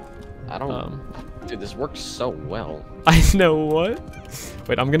 I don't... Dude, this works so well. I know what?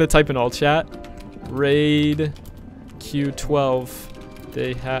 Wait, I'm gonna type in all chat. Raid Q12.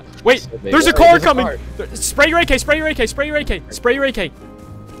 They have. Wait, there's a car coming. Spray your AK. Spray your AK. Spray your AK. Spray your AK.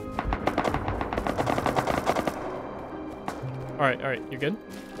 All right. You good?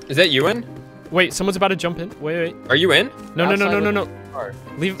 Is that you in? Wait, someone's about to jump in. Wait. Are you in? No.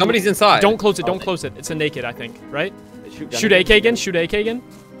 Leave. Somebody's inside. Don't close it. Don't close it. It's a naked, I think. Right? Shoot Shoot AK again. Shoot AK again.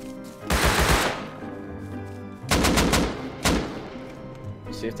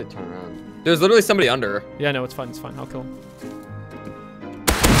 See if they turn around. There's literally somebody under. Yeah, no, it's fine. It's fine. I'll kill him.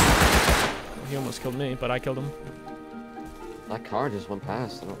 He almost killed me, but I killed him. That car just went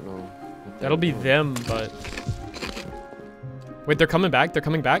past. I don't know. what they That'll be were them, but... Wait, they're coming back. They're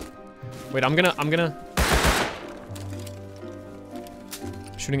coming back. Wait, I'm gonna...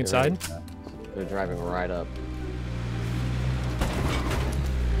 Shooting doing. inside. They're driving right up.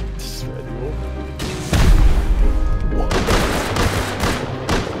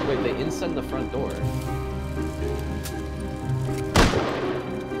 Wait, they inside the front door.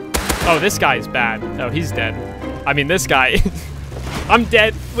 Oh, this guy is bad. Oh, he's dead. I mean, this guy. I'm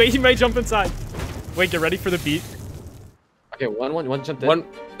dead. Wait, he may jump inside. Wait, get ready for the beep. Okay, one jumped in.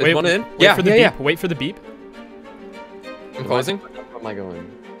 Wait, one in? Wait for the beep. Wait for the beep. I'm closing. Where am I going?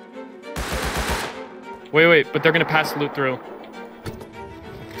 Wait, but they're gonna pass loot through.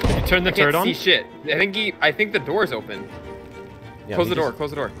 Did you turn the turret on? See shit. I think the door's open. Yeah, Close the door.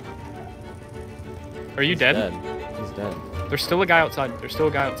 Close the door. Are you dead? He's dead. There's still a guy outside.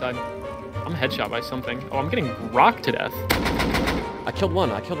 I'm headshot by something. Oh, I'm getting rocked to death. I killed one.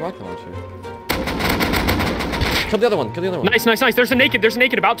 I killed rocket launcher. Killed the other one. Nice. There's a naked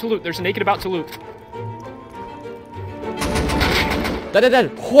about to loot.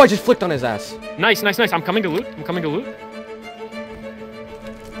 Dead. Oh, I just flicked on his ass. Nice. I'm coming to loot.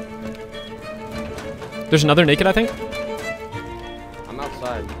 There's another naked, I think. I'm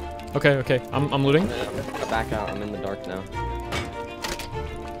outside. Okay. I'm looting. I'm gonna back out. I'm in the dark now.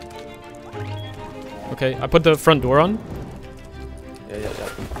 Okay, I put the front door on. Yeah.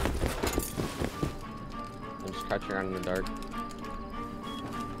 I'm just crouching around in the dark.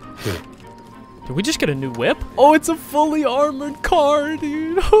 Did we just get a new whip? Oh, it's a fully armored car,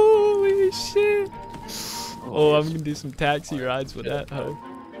 dude. Holy shit. Oh, I'm gonna do some taxi rides with that hoe.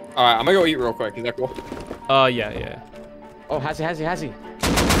 Alright, I'm gonna go eat real quick. Is that cool? Yeah. Oh, has he?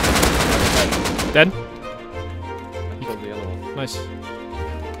 Dead? I killed the other one. Nice.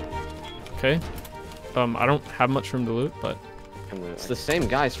 Okay. I don't have much room to loot, but... It's the same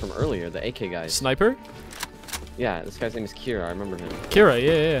guys from earlier, the AK guys. Sniper? Yeah, this guy's name is Kira. I remember him. Kira,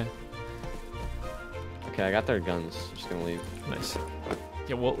 yeah. Okay, I got their guns. I'm just gonna leave. Nice.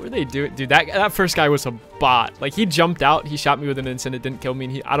 Yeah, what were they doing? Dude, that first guy was a bot. Like, he jumped out, he shot me with an instant, it didn't kill me,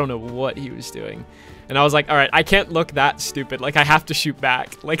 and I don't know what he was doing. And I was like, alright, I can't look that stupid. Like, I have to shoot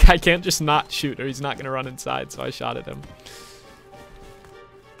back. Like, I can't just not shoot, or he's not gonna run inside, so I shot at him.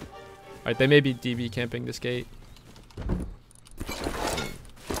 Alright, they may be DB camping this gate.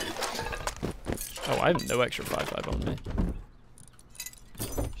 Oh, I have no extra 5.5 on me.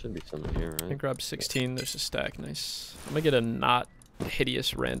 Should be something here, I right? grab 16, there's a stack, nice. I'm gonna get a not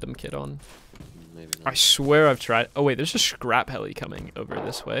hideous random kit on. Maybe I not. swear I've tried. Oh wait, there's a scrap heli coming over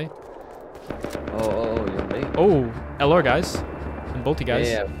this way. Oh, you're late. Oh, LR guys. And bolty guys.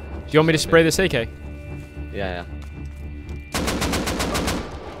 Yeah. Do you want me to spray this AK? Yeah.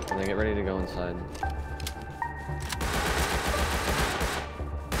 And then get ready to go inside.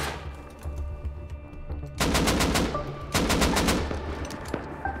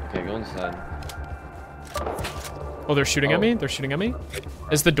 Okay, go inside. Oh, they're shooting at me? They're shooting at me?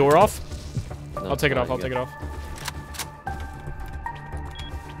 Is the door off? No, I'll take it it's off, not, I'll take it off.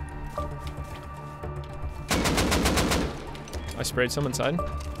 I sprayed some inside.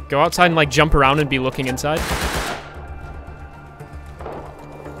 Go outside and like jump around and be looking inside.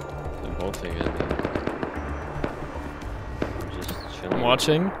 They're bolting at me. Just chilling. I'm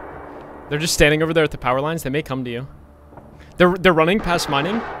watching. They're just standing over there at the power lines. They may come to you. They're running past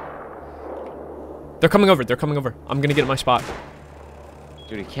mining. They're coming over. I'm gonna get my spot.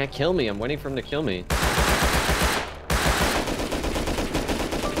 Dude, he can't kill me. I'm waiting for him to kill me.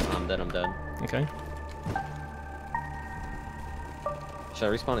 I'm dead. Okay. Should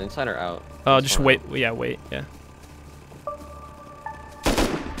I respawn inside or out? Just Respawn wait. out. Yeah, wait. Yeah.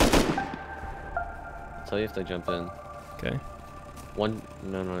 I'll tell you if they jump in. Okay. One.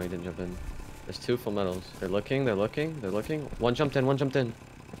 No, he didn't jump in. There's two full metals. They're looking. One jumped in.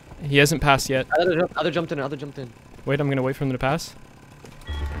 He hasn't passed yet. Other jumped in. Wait, I'm gonna wait for him to pass.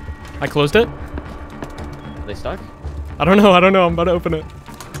 I closed it. Are they stuck? I don't know. I'm about to open it.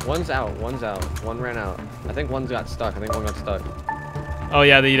 One's out. One ran out. I think one got stuck. Oh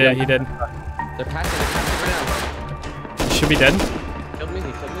yeah, he did. They're passing right now. He should be dead. He killed me.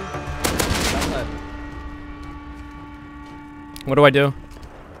 Outside. What do I do?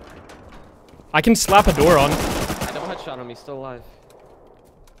 I can slap a door on. I don't headshot him. He's still alive.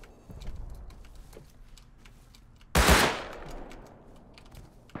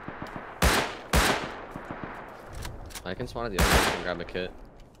 I can spawn at the other house and grab a kit.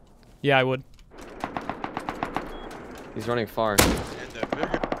 Yeah, I would. He's running far.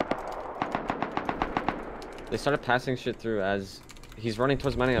 They started passing shit through as he's running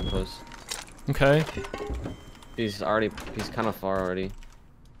towards mining outpost. Okay. He's kind of far already.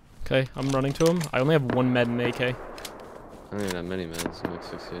 Okay, I'm running to him. I only have one med in AK. I don't even have many meds. I'm like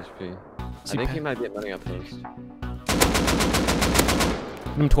 60 HP. I think he might be at mining outpost.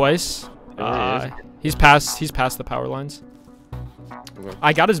 Hit him twice. He's past the power lines. Okay.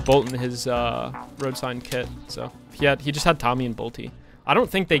 I got his bolt in his road sign kit, so he just had Tommy and Bolty. I don't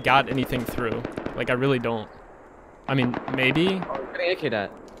think they got anything through. Like, I really don't. I mean, maybe. Oh, he's getting AK'd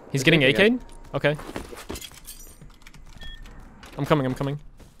at. He's getting AK'd? Okay. I'm coming.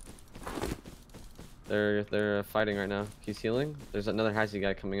 They're fighting right now. He's healing. There's another Hazy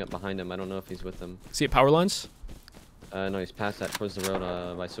guy coming up behind him. I don't know if he's with them. See it power lines? No, he's past that towards the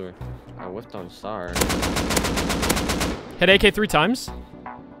road by sewer. I whiffed on Star. Hit AK 3 times.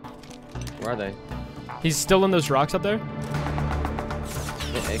 Where are they? He's still in those rocks up there.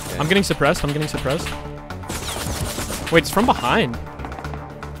 Hit AK. I'm getting suppressed. Wait, it's from behind.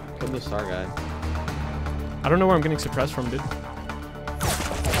 Killed the Star guy. I don't know where I'm getting suppressed from, dude. I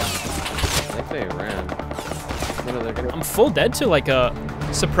think they ran. No, they're getting... I'm full dead to like a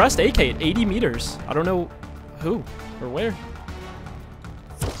suppressed AK at 80 meters. I don't know who or where.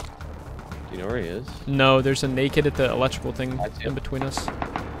 Do you know where he is? No, there's a naked at the electrical thing in between us. Oh,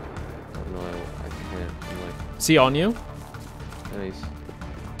 no, I can't. I'm like... Is he on you? Nice.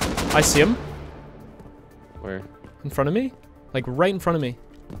 I see him. Where? In front of me? Like right in front of me.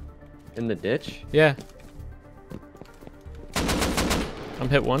 In the ditch? Yeah. I'm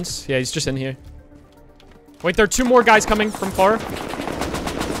hit once. Yeah, he's just in here. Wait, there are 2 more guys coming from far.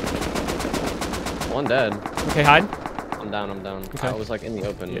 One dead. Okay, hide. I'm down. Okay. I was like in the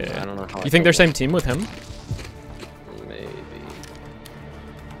open. Yeah. I don't know how. You think they're same team with him? Maybe.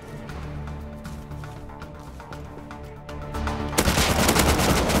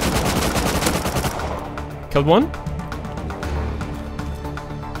 Killed one.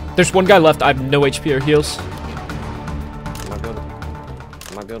 There's one guy left. I have no HP or heals. I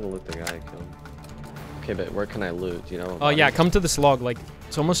might be able to loot the guy I killed. Okay, but where can I loot? Do you know? Oh yeah, come to this log. Like,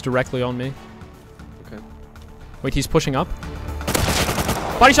 it's almost directly on me. Okay. Wait, he's pushing up.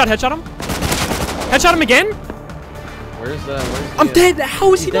 Body shot, headshot him. Headshot him again. Where's I'm dead.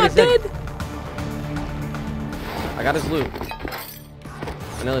 How is he not dead? I got his loot.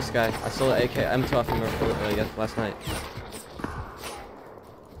 I know this guy. I stole an AK. M2 off him last night.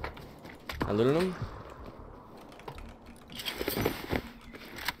 I looted him.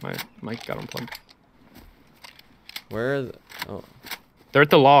 My mic got unplugged. Where is... Oh. They're at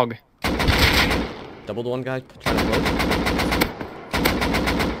the log. Doubled one guy trying to float.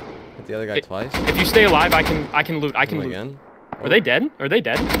 Hit the other guy twice. If you stay alive, I can loot. I can loot. Again. Are they dead? Are they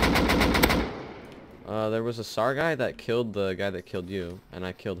dead? There was a SAR guy that killed the guy that killed you, and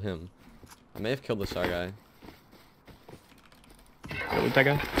I killed him. I may have killed the SAR guy. Go loot that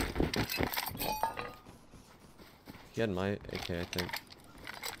guy. He had my AK, I think.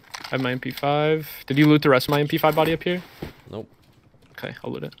 I have my MP5. Did you loot the rest of my MP5 body up here? Nope. Okay,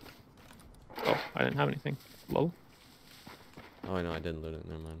 I'll loot it. Oh, I didn't have anything. Lol. Oh, I know, I didn't loot it.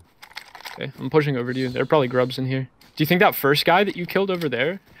 Never mind. Okay, I'm pushing over to you. There are probably grubs in here. Do you think that first guy that you killed over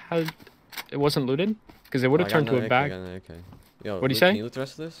there it wasn't looted? Because it would have turned to a bag. Yo, What'd you say? Can you loot the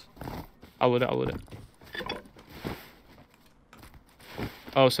rest of this? I'll loot it.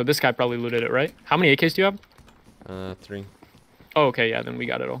 Oh, so this guy probably looted it, right? How many AKs do you have? 3. Oh, okay, yeah, then we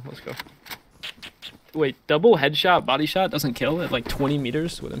got it all. Let's go. Wait, double headshot, body shot doesn't kill at like 20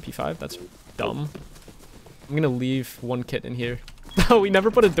 meters with MP5? That's dumb. I'm gonna leave one kit in here. Oh, we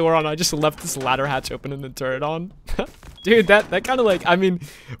never put a door on. I just left this ladder hatch open and the turret on. Dude, that kind of like, I mean,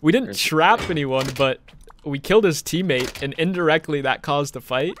 we didn't trap anyone, but we killed his teammate, and indirectly that caused a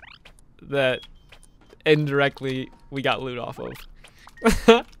fight that indirectly we got loot off of.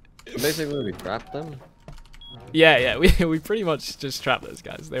 Basically, we trapped them? Yeah, we pretty much just trapped those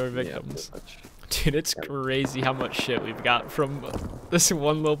guys. They were victims. Yeah, dude, it's crazy how much shit we've got from this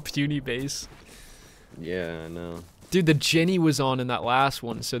one little puny base. Yeah, I know. Dude, the Jenny was on in that last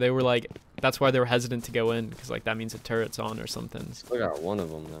one, so they were like, that's why they were hesitant to go in, because like that means a turret's on or something. Still got one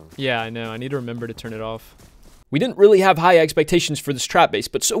of them though. Yeah, I know. I need to remember to turn it off. We didn't really have high expectations for this trap base,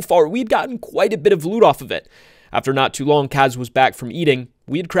 but so far we'd gotten quite a bit of loot off of it. After not too long, Kaz was back from eating.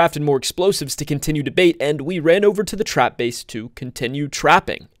 We had crafted more explosives to continue to bait, and we ran over to the trap base to continue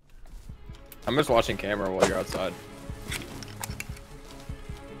trapping. I'm just watching camera while you're outside.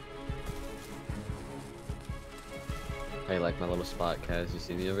 Hey, like my little spot, Kaz. You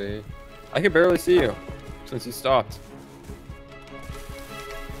see me over here? I can barely see you since you stopped.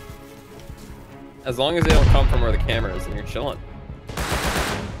 As long as they don't come from where the camera is, then you're chilling.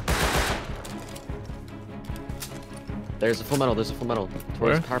 There's a full metal. There's a full metal.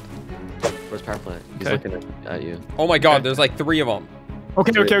 Where? Towards power plant. He's Okay. looking at you. Oh my god, there's like 3 of them.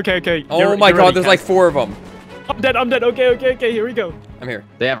 Okay. Oh my god, there's like 4 of them. I'm dead. Okay, here we go. I'm here.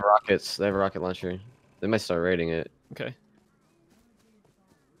 They have rockets. They have a rocket launcher. They might start raiding it. Okay.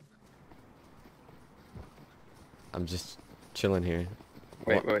 I'm just chilling here.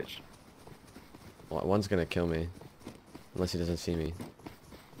 Wait. Well, one's gonna kill me. Unless he doesn't see me.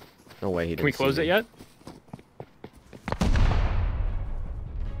 No way he didn't Can we close see it me. yet?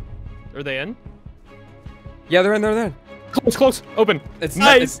 Are they in? Yeah, they're in. They're in. Close, close. Open. It's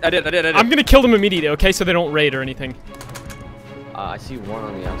nice. I did. I'm gonna kill them immediately, okay? So they don't raid or anything. I see one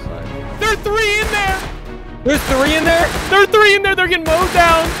on the outside. There are 3 in there. There's 3 in there. There are 3 in there. They're getting mowed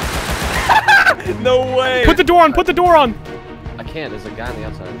down. No way. Put the door on. Put the door on. I can't. There's a guy on the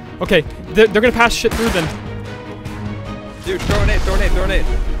outside. Okay, they're gonna pass shit through then. Dude, throw a nade. Throw a nade. Throw a nade.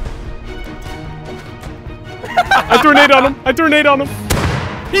 I threw a nade on him. I threw a nade on him.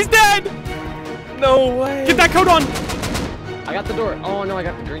 He's dead. No way. Get that coat on. I got the door. Oh no, I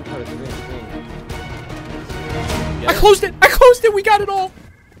got the green coat. It's green. I closed it. I closed it. We got it all.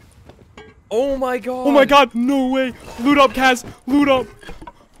 Oh my god. Oh my god. No way. Loot up, Kaz. Loot up.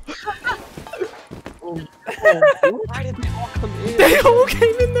 Why did they all come in? They all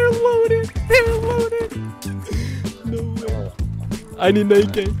came in there loaded. They're loaded. No way. I need an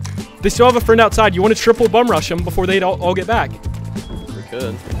AK. They still have a friend outside. You want to triple bum rush them before they all get back? We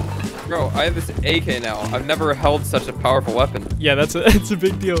could. Bro, I have this AK now. I've never held such a powerful weapon. Yeah, that's a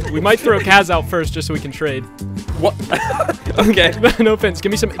big deal. We might throw Kaz out first just so we can trade. What? Okay. No offense.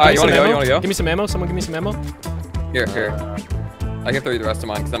 Give me some, You wanna go? You wanna go? Give me some ammo. Someone give me some ammo. Here. I can throw you the rest of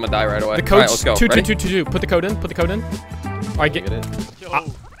mine because I'm gonna die right away. The Alright, code's let's go. 2222. Put the code in. Put the code in. All right, get it. Yo,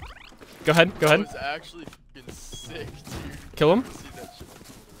 Go ahead. Go that ahead. was actually fucking sick, dude. Kill him. See that shit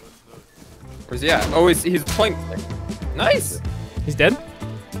before. Where's he at? Oh, he's playing. Nice. He's dead.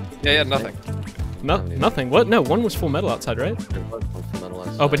 Yeah, nothing. No, nothing. What? No, one was full metal outside, right?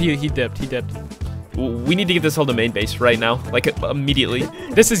 Oh, but he dipped. He dipped. We need to get this all to main base right now, like immediately.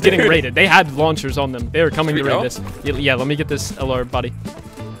 This is getting raided. They had launchers on them. They were coming to Should we raid go? this. Yeah, let me get this LR body.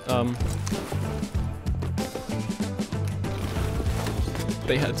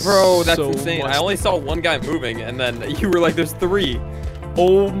 They had Bro, that's so insane. much- I only saw one guy moving, and then you were like, "There's 3."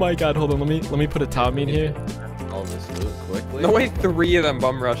 Oh my god, hold on. Let me put a Tommy in here. All this loot quickly. No way, 3 of them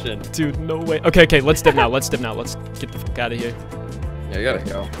bum rushing. Dude, no way. Okay, let's dip now. Let's dip now. Let's get the fuck out of here. Yeah, you gotta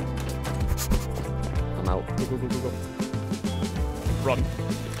go. I'm out. Run.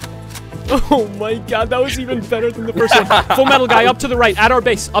 Oh my god, that was even better than the first one. Full metal guy up to the right, at our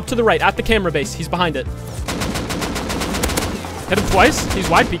base. Up to the right, at the camera base. He's behind it. Hit him twice. He's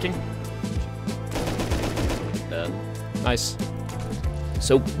wide peeking. Dead. Nice.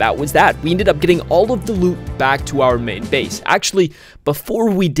 So that was that. We ended up getting all of the loot back to our main base. Actually, before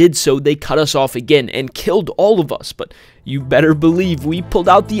we did so, they cut us off again and killed all of us. But you better believe we pulled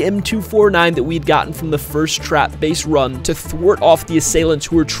out the M249 that we'd gotten from the first trap base run to thwart off the assailants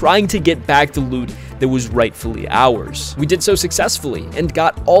who were trying to get back the loot that was rightfully ours. We did so successfully and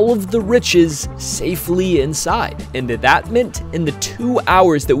got all of the riches safely inside. And that meant in the 2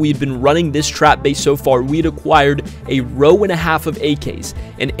 hours that we had been running this trap base so far, we had acquired a row and a half of AKs,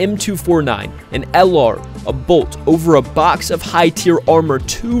 an M249, an LR, a bolt, over a box of high-tier armor,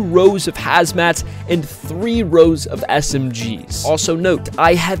 2 rows of hazmats, and 3 rows of SMGs. Also note,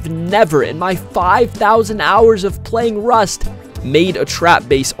 I have never in my 5,000 hours of playing Rust made a trap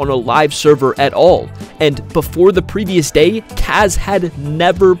base on a live server at all. And before the previous day, Kaz had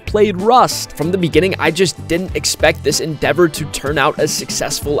never played Rust. From the beginning, I just didn't expect this endeavor to turn out as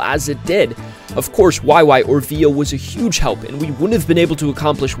successful as it did. Of course, YY or Vio was a huge help, and we wouldn't have been able to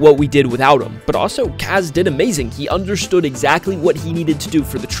accomplish what we did without him. But also, Kaz did amazing. He understood exactly what he needed to do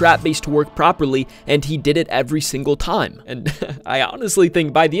for the trap base to work properly, and he did it every single time. And I honestly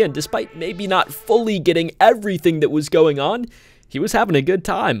think by the end, despite maybe not fully getting everything that was going on, he was having a good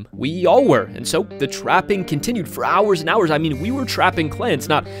time. We all were, and so the trapping continued for hours and hours. I mean, we were trapping clans,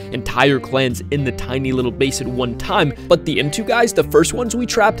 not entire clans in the tiny little base at one time, but the M2 guys, the first ones we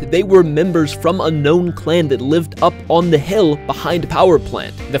trapped, they were members from a known clan that lived up on the hill behind power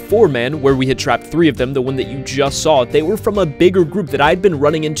plant. The 4-man, where we had trapped 3 of them, the one that you just saw, they were from a bigger group that I'd been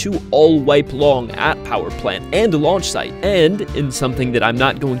running into all wipe long at power plant and launch site. And in something that I'm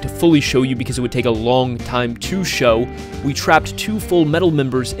not going to fully show you because it would take a long time to show, we trapped 2 full metal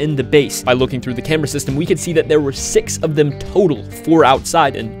members in the base. By looking through the camera system, we could see that there were 6 of them total, 4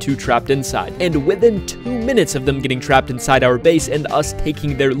 outside and 2 trapped inside. And within 2 minutes of them getting trapped inside our base and us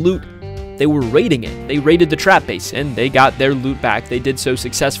taking their loot, they were raiding it. They raided the trap base and they got their loot back. They did so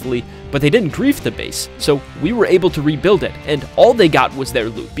successfully, but they didn't grief the base. So we were able to rebuild it, and all they got was their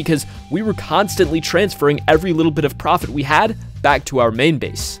loot because we were constantly transferring every little bit of profit we had back to our main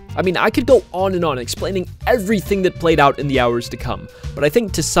base. I mean, I could go on and on explaining everything that played out in the hours to come, but I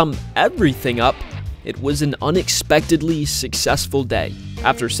think to sum everything up, it was an unexpectedly successful day.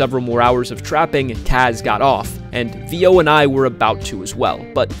 After several more hours of trapping, Kaz got off, and Vio and I were about to as well,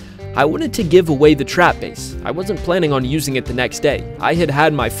 but I wanted to give away the trap base. I wasn't planning on using it the next day. I had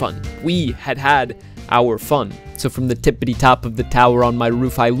had my fun. We had had our fun. So from the tippity top of the tower on my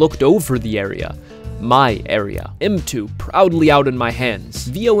roof, I looked over the area. My area. M2 proudly out in my hands.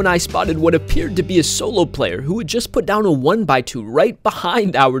 Vio and I spotted what appeared to be a solo player who had just put down a 1x2 right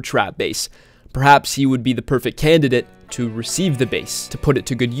behind our trap base. Perhaps he would be the perfect candidate to receive the base, to put it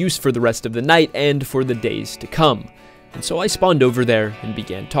to good use for the rest of the night and for the days to come. And so I spawned over there and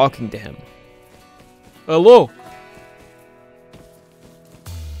began talking to him. Hello.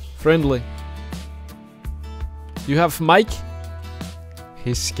 Friendly. You have mic?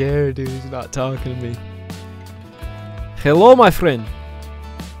 He's scared, dude. He's not talking to me. Hello, my friend.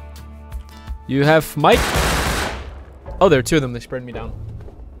 You have mic? Oh, there are two of them. They sprayed me down.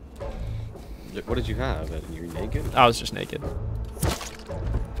 What did you have? You're naked? I was just naked.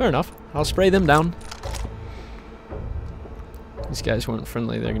 Fair enough. I'll spray them down. These guys weren't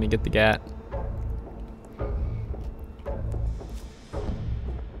friendly. They're gonna get the gat.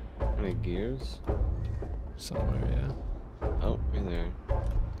 Any gears? Somewhere, yeah. Oh, in there.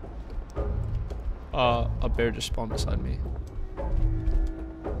 A bear just spawned beside me.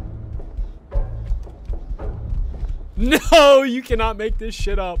 No, you cannot make this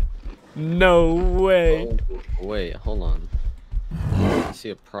shit up. No way. Oh, wait, hold on. I see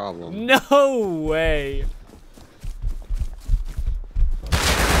a problem. No way.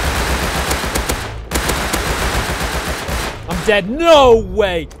 I'm dead. No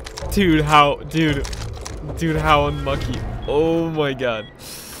way. Dude, how unlucky. Oh my god.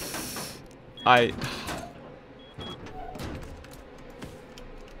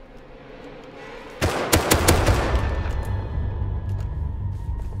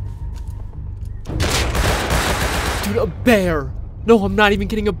 Dude, a bear. No, I'm not even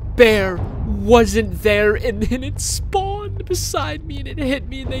kidding. A bear wasn't there, and then it spawned beside me, and it hit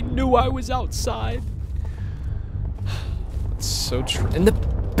me, and they knew I was outside. That's so true. And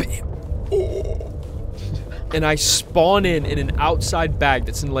and I spawn in an outside bag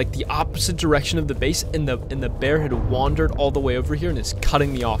that's in like the opposite direction of the base, and the bear had wandered all the way over here and is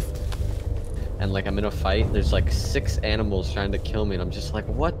cutting me off. And like I'm in a fight, there's like 6 animals trying to kill me, and I'm just like,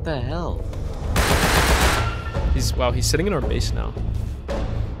 what the hell? He's sitting in our base now.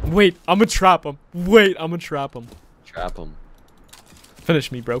 Wait, I'm gonna trap him. Wait, I'm gonna trap him. Trap him.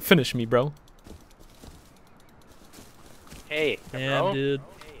 Finish me, bro. Finish me, bro. Hey, Yeah, bro. dude.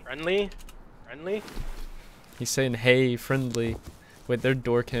 Friendly? Friendly? He's saying, hey, friendly. Wait, they're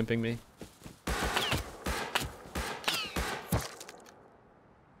door camping me.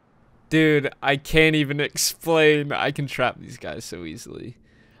 Dude, I can't even explain. I can trap these guys so easily.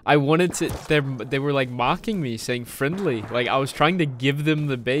 I wanted to, they were like mocking me, saying friendly. Like I was trying to give them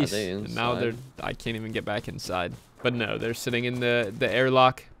the base. And now I can't even get back inside. But no, they're sitting in the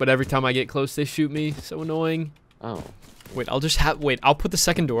airlock. But every time I get close, they shoot me. So annoying. Oh. Wait, I'll put the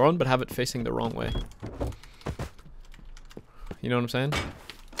second door on, but have it facing the wrong way. You know what I'm saying?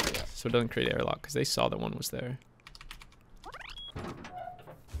 Yeah. So it doesn't create airlock, because they saw that one was there.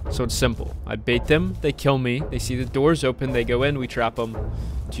 So it's simple. I bait them, they kill me, they see the doors open, they go in, we trap them.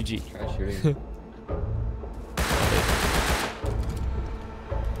 GG. Try shooting.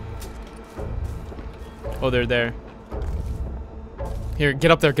 Oh, they're there. Here,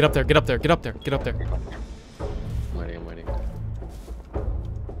 get up there, get up there, get up there, get up there, get up there. I'm waiting, I'm waiting.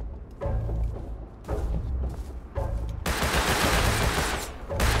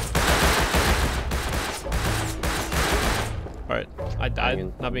 Alright, I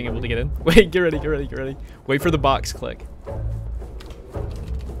died, not being able to get in. Wait, get ready, get ready, get ready. Wait for the box click.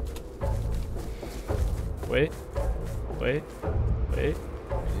 Wait. Wait. Wait.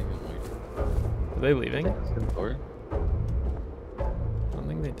 Are they leaving? I don't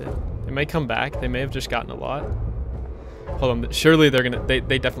think they did. They may come back. They may have just gotten a lot. Hold on. Surely they're gonna... They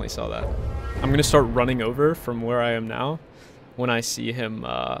definitely saw that. I'm gonna start running over from where I am now when I see him,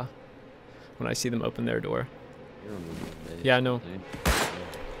 when I see them open their door. Yeah, I know.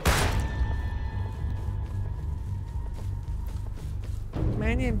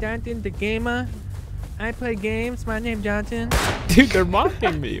 My name Jonathan the gamer. I play games. My name Jonathan. Dude, they're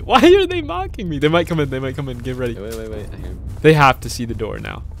mocking me. Why are they mocking me? They might come in. They might come in. Get ready. Wait. I hear him. They have to see the door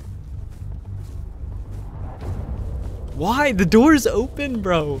now. Why? The door's open,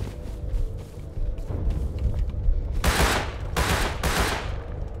 bro.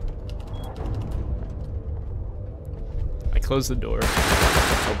 I closed the door.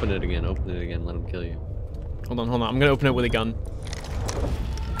 Open it again, let him kill you. Hold on. I'm gonna open it with a gun.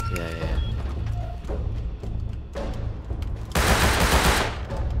 Yeah.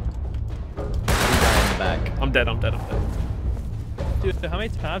 Back. I'm dead. Dude, how many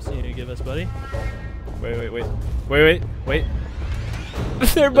taps do you need to give us, buddy? Wait.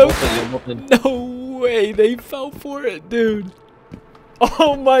 They're both in. No way they fell for it, dude.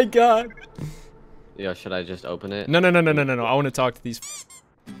 Oh my god. Yo, should I just open it? No. I want to talk to these.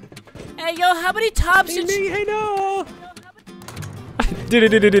 Hey, yo, how many Thompsons? Hey, no.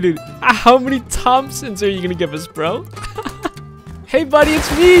 Dude. How many Thompsons are you gonna give us, bro? Hey, buddy,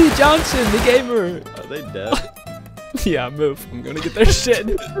 it's me, Johnson, the gamer. Are they dead? Yeah, move. I'm gonna get their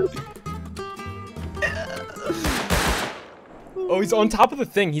shit. Oh, he's on top of the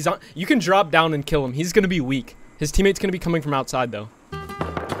thing. He's on. You can drop down and kill him. He's gonna be weak. His teammate's gonna be coming from outside, though.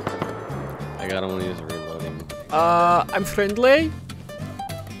 I gotta want to use a reloading. I'm friendly.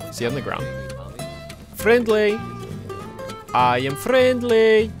 Is he on the ground? Friendly. I am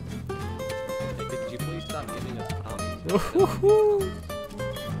friendly. Hey, could you please stop giving us Tommies?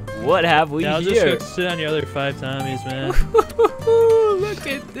 What have we Yeah, I'll just here? go sit on your other 5 Tommies, man. Look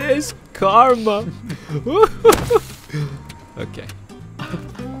at this karma. Okay.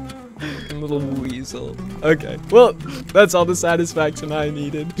 Little weasel. Okay. Well, that's all the satisfaction I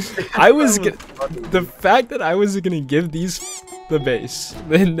needed. The fact that I was gonna give these the base,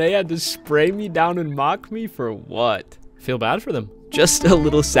 then they had to spray me down and mock me for what? Feel bad for them. Just a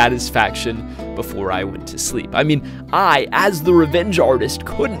little satisfaction before I went to sleep. I mean, I, as the revenge artist,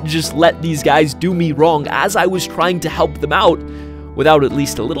 couldn't just let these guys do me wrong as I was trying to help them out without at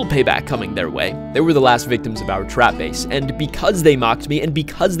least a little payback coming their way. They were the last victims of our trap base, and because they mocked me, and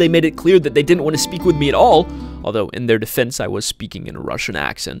because they made it clear that they didn't want to speak with me at all, although in their defense I was speaking in a Russian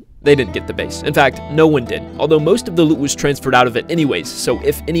accent, they didn't get the base. In fact, no one did, although most of the loot was transferred out of it anyways, so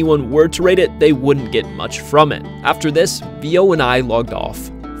if anyone were to raid it, they wouldn't get much from it. After this, VO and I logged off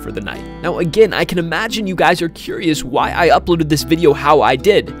for the night. Now again, I can imagine you guys are curious why I uploaded this video how I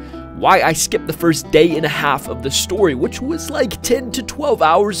did. Why I skipped the first day and a half of the story, which was like 10 to 12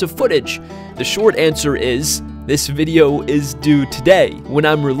 hours of footage. The short answer is, this video is due today, when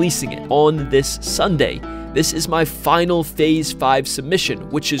I'm releasing it, on this Sunday. This is my final Phase 5 submission,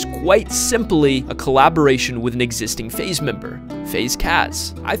 which is quite simply a collaboration with an existing Phase member, Faze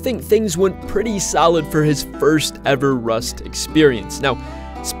Kaz. I think things went pretty solid for his first ever Rust experience. Now,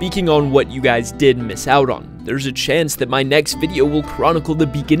 speaking on what you guys did miss out on, there's a chance that my next video will chronicle the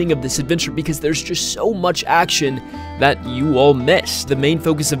beginning of this adventure because there's just so much action that you all missed. The main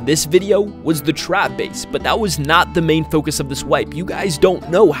focus of this video was the trap base, but that was not the main focus of this wipe. You guys don't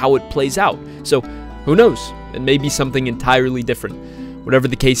know how it plays out, so who knows? It may be something entirely different. Whatever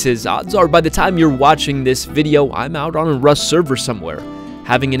the case is, odds are by the time you're watching this video, I'm out on a Rust server somewhere,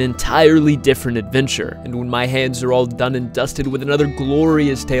 having an entirely different adventure, and when my hands are all done and dusted with another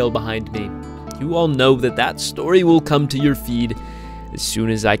glorious tale behind me, you all know that that story will come to your feed as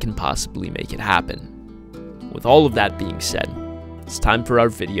soon as I can possibly make it happen. With all of that being said, it's time for our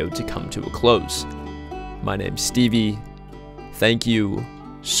video to come to a close. My name's Stevie. Thank you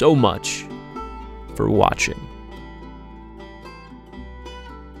so much for watching.